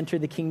must enter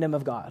the kingdom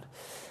of God.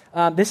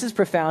 This is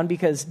profound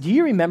because do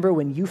you remember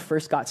when you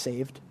first got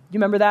saved? Do you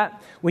remember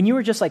that? When you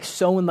were just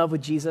so in love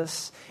with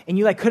Jesus and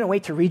you couldn't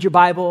wait to read your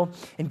Bible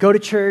and go to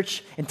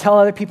church and tell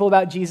other people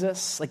about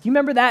Jesus? You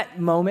remember that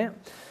moment?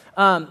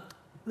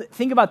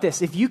 Think about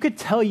this. If you could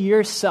tell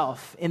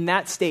yourself in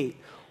that state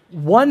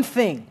one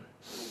thing,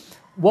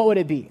 what would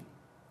it be?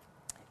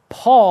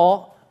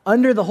 Paul,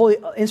 under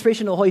the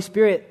inspiration of the Holy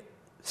Spirit,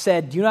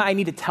 said, do you know I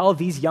need to tell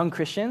these young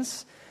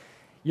Christians?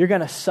 You're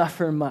going to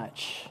suffer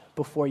much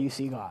before you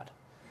see God.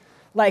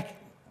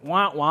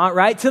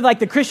 Right? To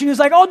the Christian who's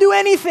I'll do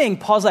anything.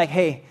 Paul's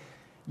hey,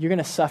 you're going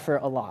to suffer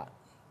a lot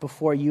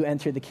before you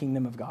enter the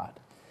kingdom of God.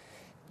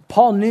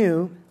 Paul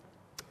knew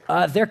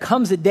there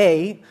comes a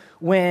day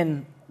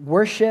when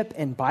worship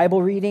and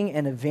Bible reading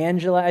and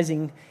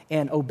evangelizing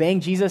and obeying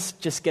Jesus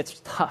just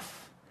gets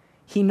tough.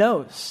 He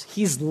knows.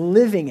 He's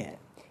living it.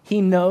 He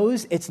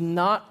knows it's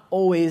not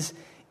always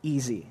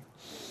easy.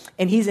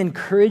 And he's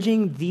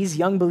encouraging these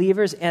young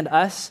believers and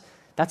us,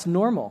 that's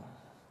normal.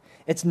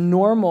 It's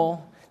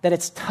normal that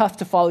it's tough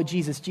to follow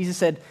Jesus. Jesus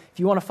said, if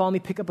you want to follow me,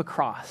 pick up a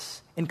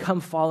cross and come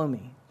follow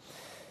me.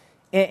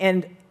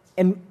 And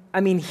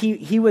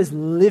he was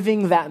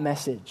living that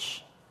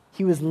message.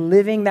 He was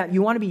living that.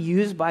 You want to be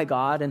used by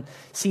God and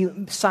see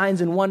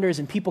signs and wonders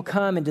and people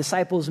come and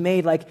disciples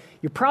made,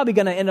 you're probably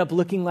going to end up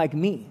looking like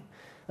me.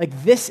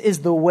 This is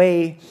the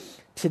way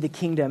to the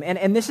kingdom.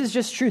 And this is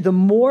just true. The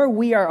more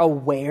we are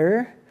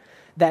aware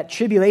that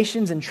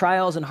tribulations and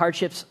trials and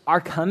hardships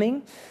are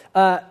coming,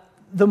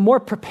 the more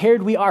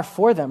prepared we are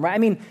for them,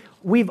 right?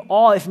 We've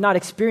all, if not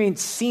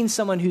experienced, seen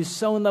someone who's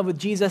so in love with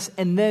Jesus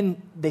and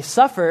then they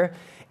suffer,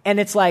 and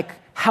it's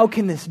how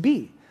can this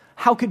be?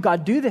 How could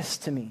God do this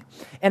to me?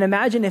 And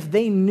imagine if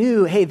they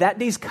knew, hey, that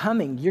day's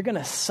coming. You're going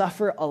to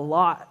suffer a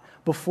lot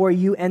before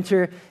you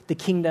enter the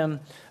kingdom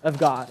of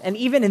God. And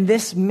even in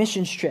this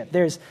missions trip,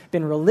 there's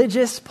been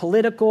religious,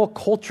 political,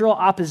 cultural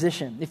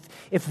opposition.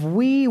 If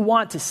we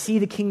want to see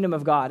the kingdom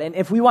of God, and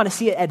if we want to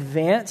see it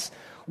advance,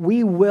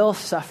 we will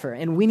suffer.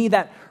 And we need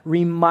that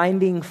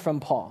reminding from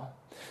Paul.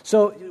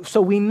 So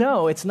we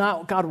know it's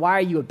not, God, why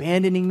are you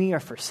abandoning me or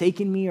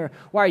forsaking me, or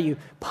why are you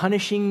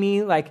punishing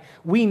me? Like,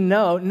 we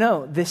know,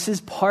 no, this is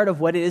part of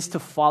what it is to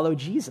follow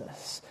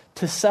Jesus,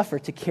 to suffer,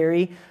 to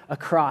carry a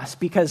cross,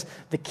 because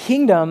the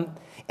kingdom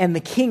and the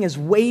king is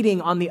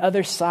waiting on the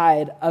other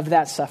side of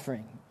that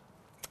suffering.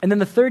 And then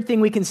the third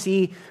thing we can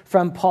see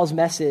from Paul's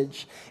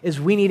message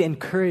is we need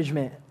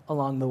encouragement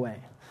along the way,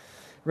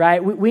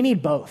 right? We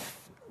need both.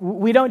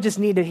 We don't just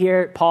need to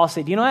hear Paul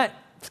say, you know what?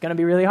 It's going to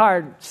be really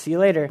hard. See you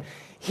later.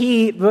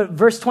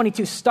 Verse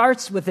 22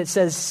 starts with, it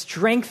says,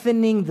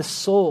 strengthening the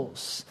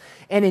souls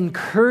and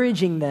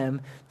encouraging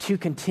them to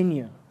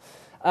continue.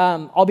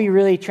 I'll be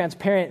really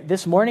transparent.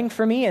 This morning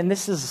for me, and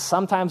this is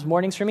sometimes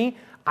mornings for me,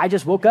 I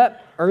just woke up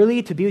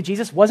early to be with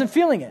Jesus, wasn't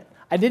feeling it.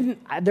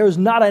 There was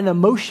not an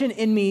emotion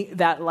in me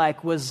that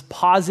was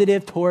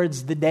positive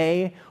towards the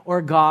day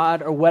or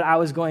God or what I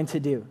was going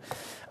to do.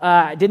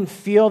 I didn't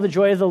feel the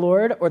joy of the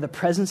Lord or the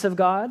presence of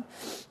God.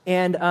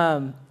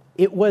 And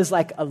it was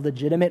like a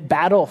legitimate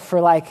battle for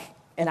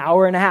an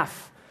hour and a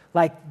half.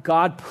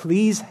 God,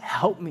 please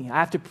help me. I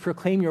have to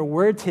proclaim your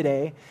word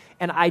today.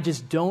 And I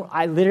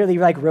literally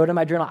wrote in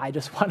my journal, I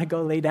just want to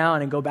go lay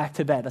down and go back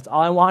to bed. That's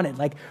all I wanted,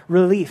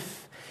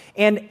 relief.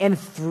 And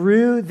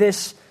through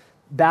this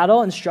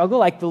battle and struggle,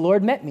 the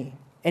Lord met me.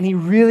 And he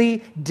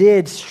really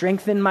did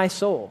strengthen my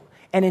soul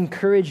and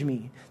encourage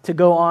me to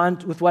go on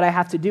with what I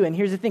have to do. And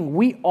here's the thing,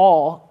 we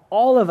all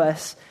of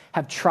us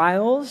have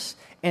trials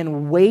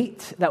and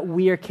weight that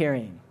we are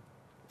carrying.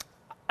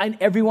 And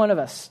every one of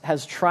us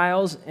has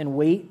trials and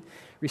weight,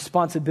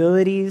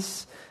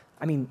 responsibilities,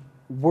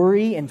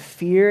 worry and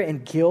fear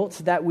and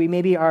guilt that we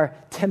maybe are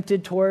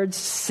tempted towards,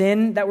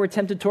 sin that we're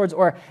tempted towards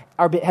or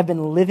have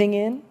been living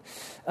in.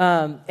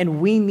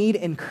 And we need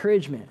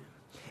encouragement.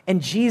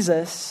 And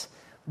Jesus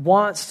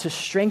wants to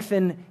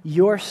strengthen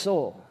your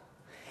soul.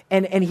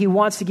 And he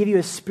wants to give you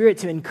a spirit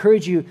to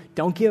encourage you.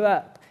 Don't give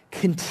up.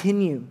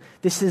 Continue.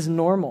 This is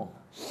normal.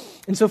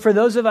 And so for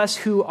those of us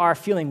who are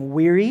feeling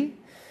weary,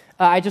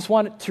 I just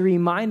want to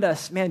remind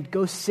us, man,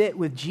 go sit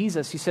with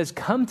Jesus. He says,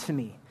 come to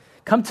me.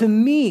 Come to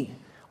me,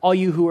 all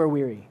you who are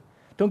weary.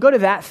 Don't go to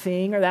that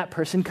thing or that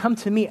person. Come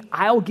to me.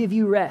 I'll give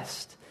you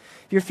rest.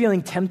 If you're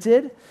feeling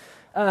tempted,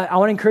 I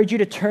want to encourage you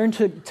to turn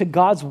to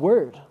God's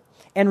word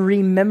and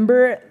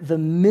remember the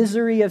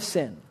misery of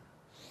sin.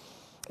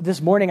 This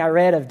morning I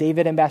read of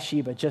David and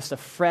Bathsheba, just a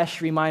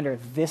fresh reminder.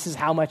 This is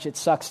how much it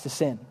sucks to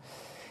sin.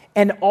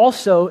 And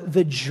also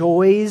the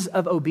joys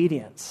of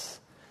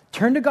obedience.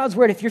 Turn to God's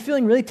word. If you're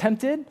feeling really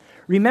tempted,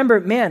 remember,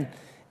 man,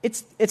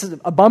 it's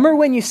a bummer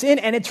when you sin,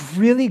 and it's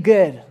really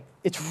good.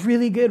 It's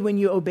really good when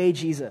you obey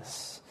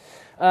Jesus.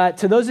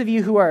 To those of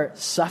you who are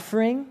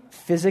suffering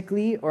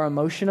physically or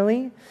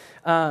emotionally,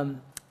 I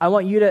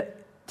want you to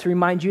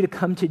remind you to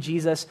come to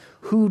Jesus,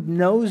 who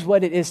knows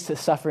what it is to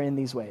suffer in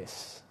these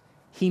ways.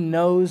 He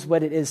knows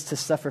what it is to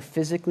suffer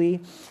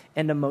physically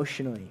and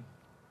emotionally.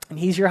 And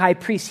he's your high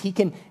priest. He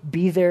can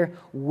be there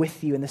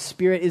with you. And the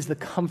Spirit is the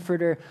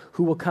comforter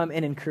who will come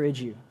and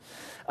encourage you.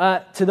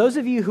 To those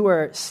of you who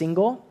are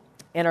single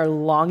and are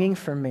longing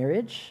for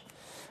marriage,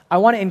 I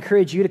want to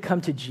encourage you to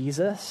come to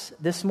Jesus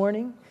this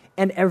morning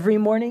and every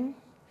morning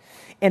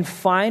and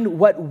find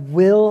what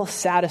will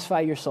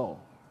satisfy your soul,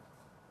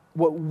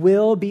 what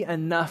will be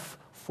enough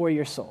for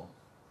your soul.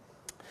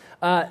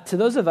 To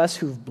those of us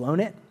who've blown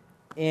it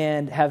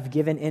and have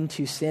given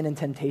into sin and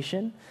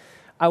temptation,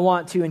 I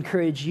want to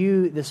encourage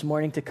you this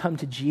morning to come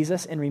to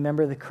Jesus and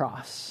remember the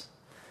cross,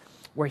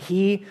 where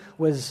he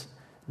was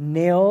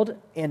nailed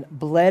and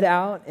bled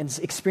out and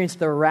experienced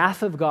the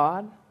wrath of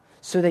God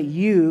so that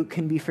you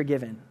can be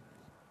forgiven,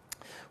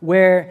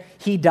 where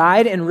he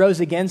died and rose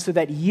again so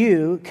that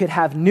you could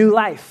have new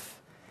life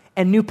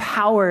and new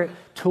power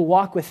to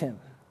walk with him.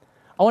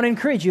 I want to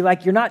encourage you,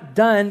 you're not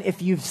done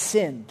if you've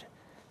sinned.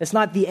 It's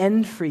not the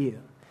end for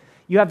you.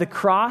 You have the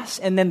cross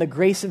and then the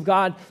grace of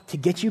God to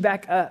get you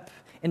back up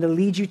and to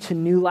lead you to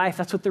new life.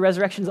 That's what the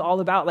resurrection is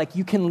all about.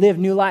 You can live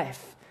new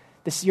life.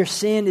 Your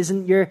sin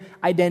isn't your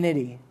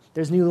identity.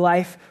 There's new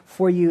life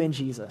for you in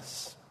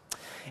Jesus.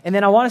 And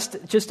then I want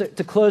us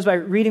to close by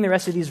reading the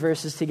rest of these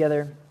verses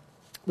together.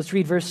 Let's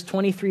read verse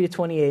 23 to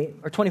 28,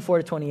 or 24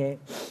 to 28.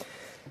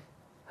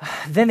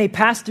 Then they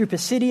passed through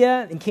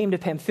Pisidia and came to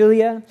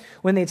Pamphylia.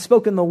 When they had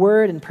spoken the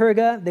word in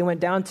Perga, they went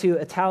down to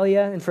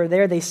Italia, and from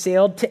there they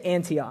sailed to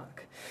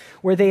Antioch,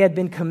 where they had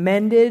been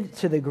commended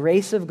to the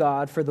grace of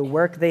God for the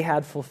work they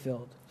had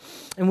fulfilled.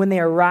 And when they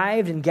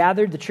arrived and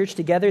gathered the church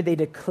together, they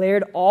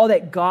declared all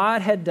that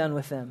God had done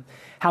with them,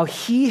 how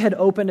he had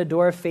opened a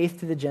door of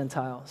faith to the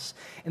Gentiles.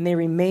 And they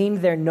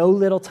remained there no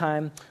little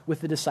time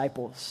with the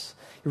disciples.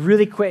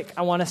 Really quick,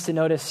 I want us to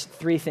notice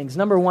three things.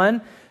 Number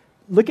one,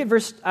 look at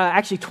verse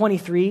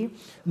 23.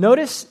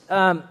 Notice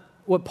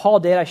what Paul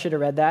did, I should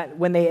have read that,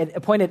 when they had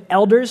appointed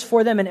elders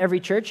for them in every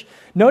church,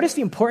 notice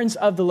the importance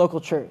of the local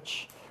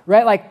church,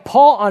 right? Like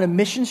Paul on a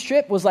mission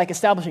trip was like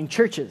establishing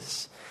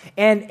churches.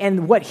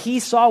 And what he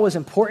saw was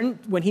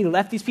important when he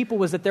left these people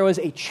was that there was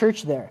a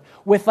church there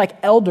with like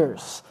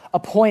elders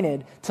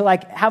appointed to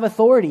like have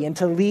authority and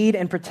to lead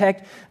and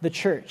protect the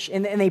church.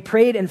 And they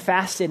prayed and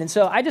fasted. And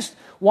so I just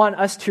want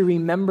us to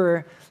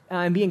remember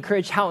and be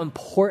encouraged how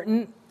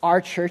important our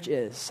church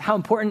is, how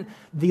important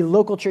the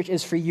local church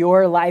is for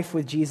your life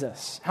with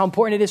Jesus, how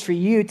important it is for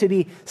you to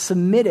be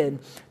submitted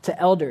to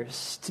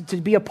elders, to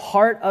be a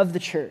part of the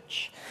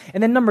church.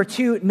 And then number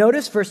 2,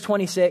 notice verse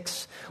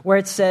 26 where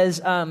it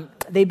says,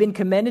 they've been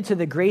commended to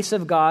the grace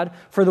of God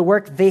for the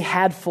work they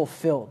had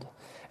fulfilled.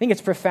 I think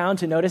it's profound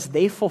to notice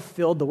they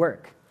fulfilled the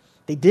work.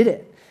 They did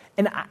it.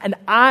 And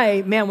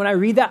I, man, when I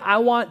read that, I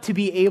want to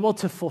be able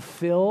to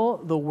fulfill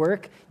the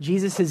work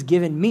Jesus has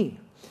given me.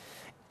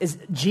 As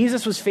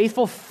Jesus was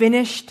faithful,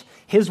 finished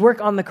his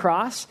work on the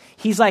cross,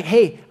 he's like,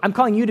 hey, I'm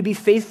calling you to be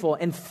faithful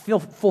and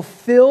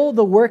fulfill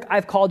the work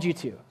I've called you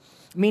to.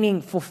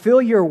 Meaning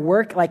fulfill your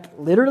work like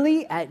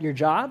literally at your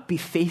job, be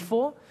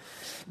faithful,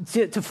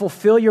 to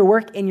fulfill your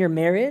work in your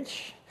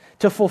marriage,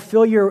 to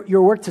fulfill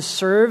your work to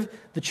serve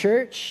the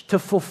church, to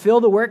fulfill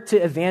the work to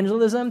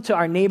evangelism, to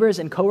our neighbors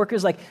and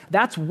coworkers. Like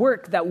that's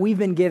work that we've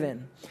been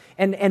given.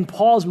 And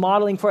Paul's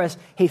modeling for us,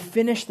 hey,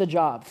 finish the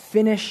job,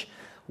 finish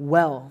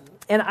well.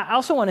 And I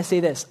also want to say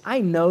this.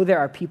 I know there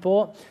are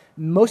people,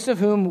 most of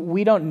whom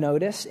we don't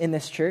notice in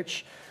this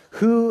church,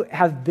 who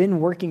have been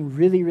working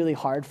really, really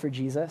hard for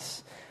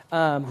Jesus,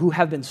 who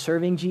have been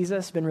serving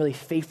Jesus, been really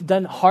faithful,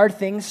 done hard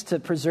things to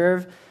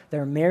preserve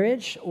their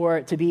marriage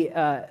or to be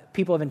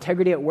people of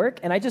integrity at work.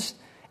 And I just,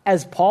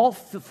 as Paul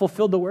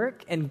fulfilled the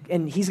work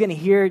and he's going to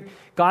hear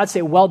God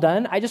say, well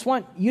done, I just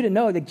want you to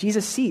know that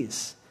Jesus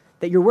sees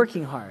that you're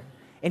working hard.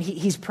 And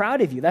he's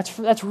proud of you. That's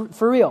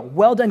for real.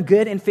 Well done,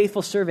 good and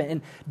faithful servant.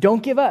 And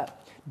don't give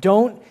up.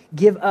 Don't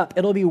give up.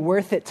 It'll be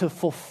worth it to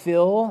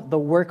fulfill the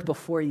work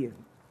before you.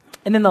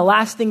 And then the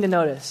last thing to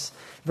notice,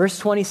 verse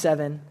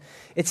 27,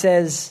 it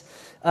says,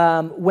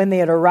 when they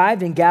had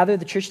arrived and gathered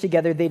the church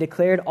together, they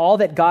declared all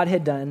that God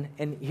had done.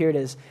 And here it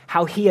is,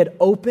 how he had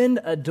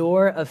opened a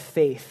door of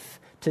faith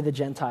to the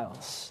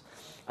Gentiles.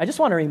 I just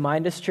want to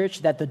remind us,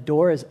 church, that the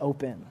door is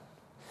open.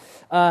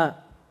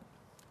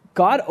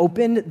 God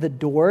opened the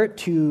door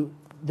to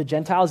the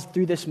Gentiles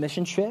through this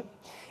mission trip,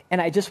 and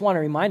I just want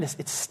to remind us,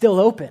 it's still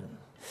open.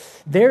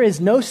 There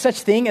is no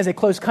such thing as a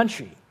closed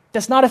country.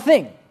 That's not a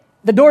thing.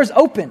 The door is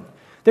open.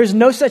 There's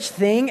no such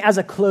thing as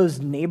a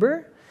closed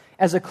neighbor,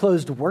 as a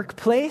closed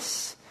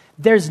workplace.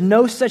 There's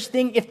no such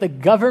thing if the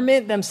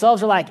government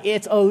themselves are like,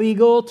 it's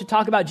illegal to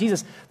talk about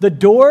Jesus. The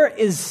door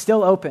is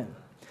still open.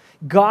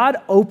 God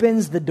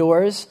opens the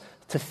doors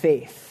to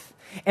faith.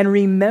 And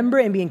remember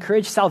and be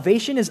encouraged,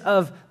 salvation is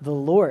of the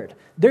Lord.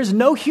 There's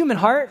no human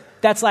heart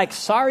that's like,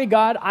 sorry,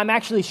 God, I'm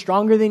actually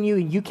stronger than you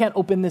and you can't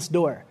open this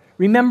door.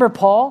 Remember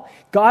Paul?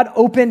 God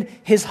opened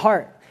his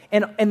heart.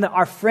 And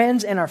our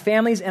friends and our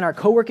families and our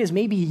coworkers,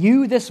 maybe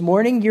you this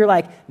morning, you're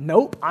like,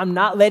 nope, I'm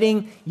not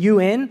letting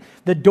you in.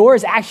 The door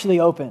is actually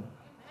open.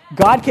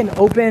 God can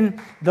open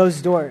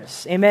those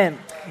doors. Amen.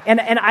 And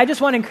I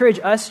just want to encourage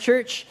us,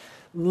 church,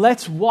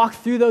 let's walk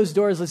through those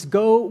doors. Let's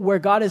go where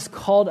God has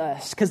called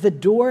us because the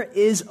door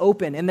is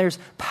open and there's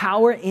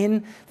power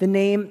in the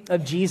name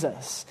of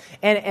Jesus.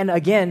 And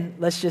again,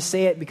 let's just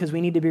say it because we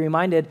need to be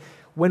reminded,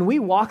 when we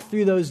walk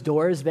through those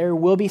doors, there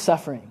will be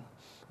suffering.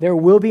 There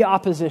will be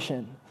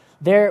opposition.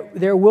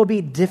 There will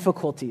be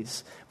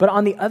difficulties. But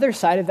on the other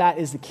side of that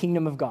is the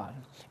kingdom of God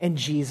and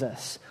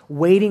Jesus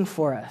waiting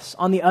for us.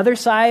 On the other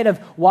side of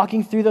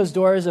walking through those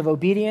doors of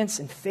obedience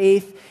and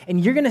faith, and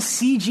you're going to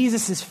see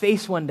Jesus'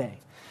 face one day.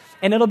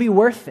 And it'll be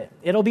worth it.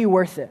 It'll be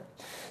worth it.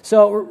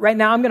 So right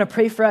now I'm going to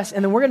pray for us,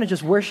 and then we're going to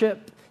just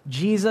worship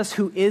Jesus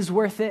who is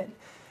worth it.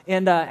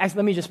 And actually,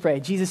 let me just pray.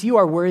 Jesus, you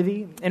are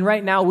worthy. And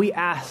right now we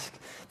ask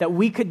that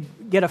we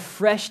could get a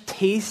fresh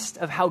taste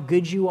of how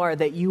good you are,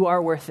 that you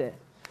are worth it,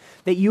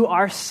 that you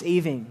are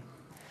saving,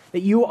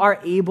 that you are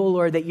able,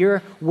 Lord, that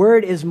your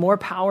word is more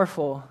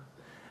powerful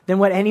than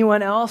what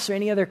anyone else or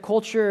any other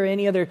culture or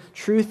any other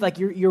truth. Like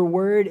your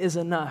word is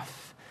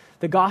enough.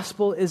 The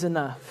gospel is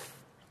enough.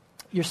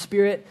 Your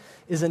spirit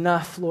is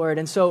enough, Lord.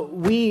 And so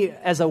we,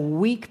 as a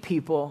weak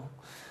people,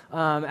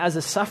 as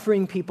a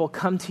suffering people,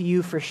 come to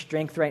you for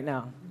strength right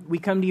now. We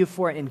come to you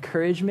for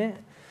encouragement.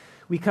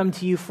 We come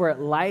to you for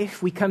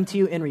life. We come to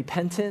you in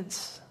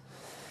repentance.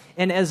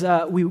 And as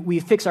we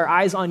fix our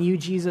eyes on you,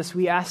 Jesus,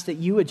 we ask that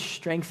you would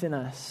strengthen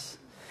us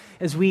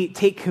as we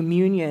take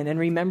communion and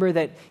remember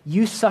that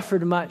you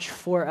suffered much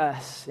for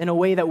us in a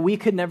way that we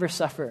could never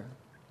suffer.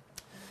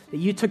 That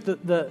you took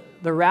the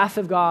wrath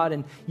of God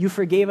and you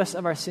forgave us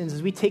of our sins.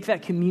 As we take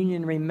that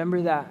communion,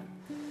 remember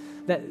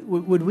that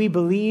would we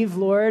believe,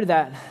 Lord,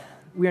 that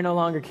we are no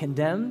longer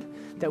condemned,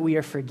 that we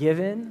are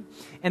forgiven,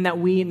 and that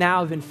we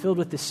now have been filled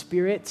with the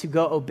Spirit to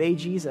go obey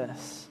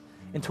Jesus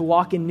and to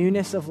walk in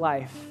newness of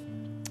life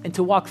and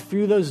to walk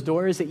through those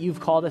doors that you've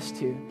called us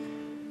to.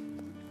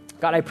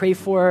 God, I pray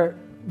for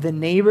the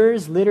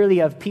neighbors, literally,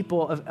 of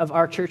people of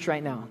our church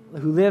right now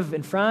who live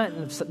in front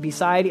and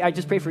beside. I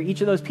just pray for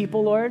each of those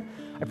people, Lord.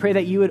 I pray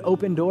that you would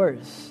open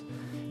doors.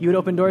 You would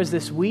open doors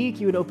this week.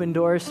 You would open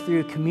doors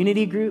through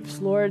community groups,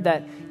 Lord,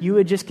 that you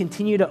would just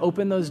continue to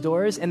open those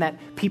doors and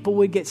that people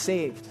would get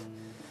saved.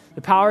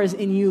 The power is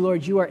in you,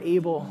 Lord. You are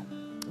able.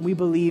 We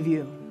believe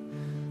you.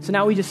 So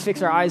now we just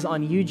fix our eyes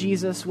on you,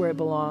 Jesus, where it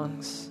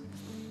belongs.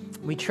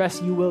 We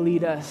trust you will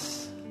lead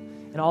us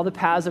in all the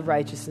paths of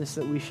righteousness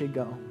that we should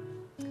go.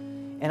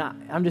 And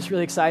I'm just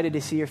really excited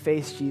to see your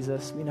face,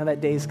 Jesus. We know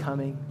that day is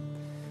coming.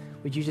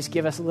 Would you just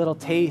give us a little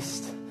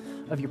taste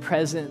of your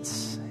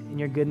presence and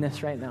your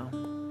goodness right now?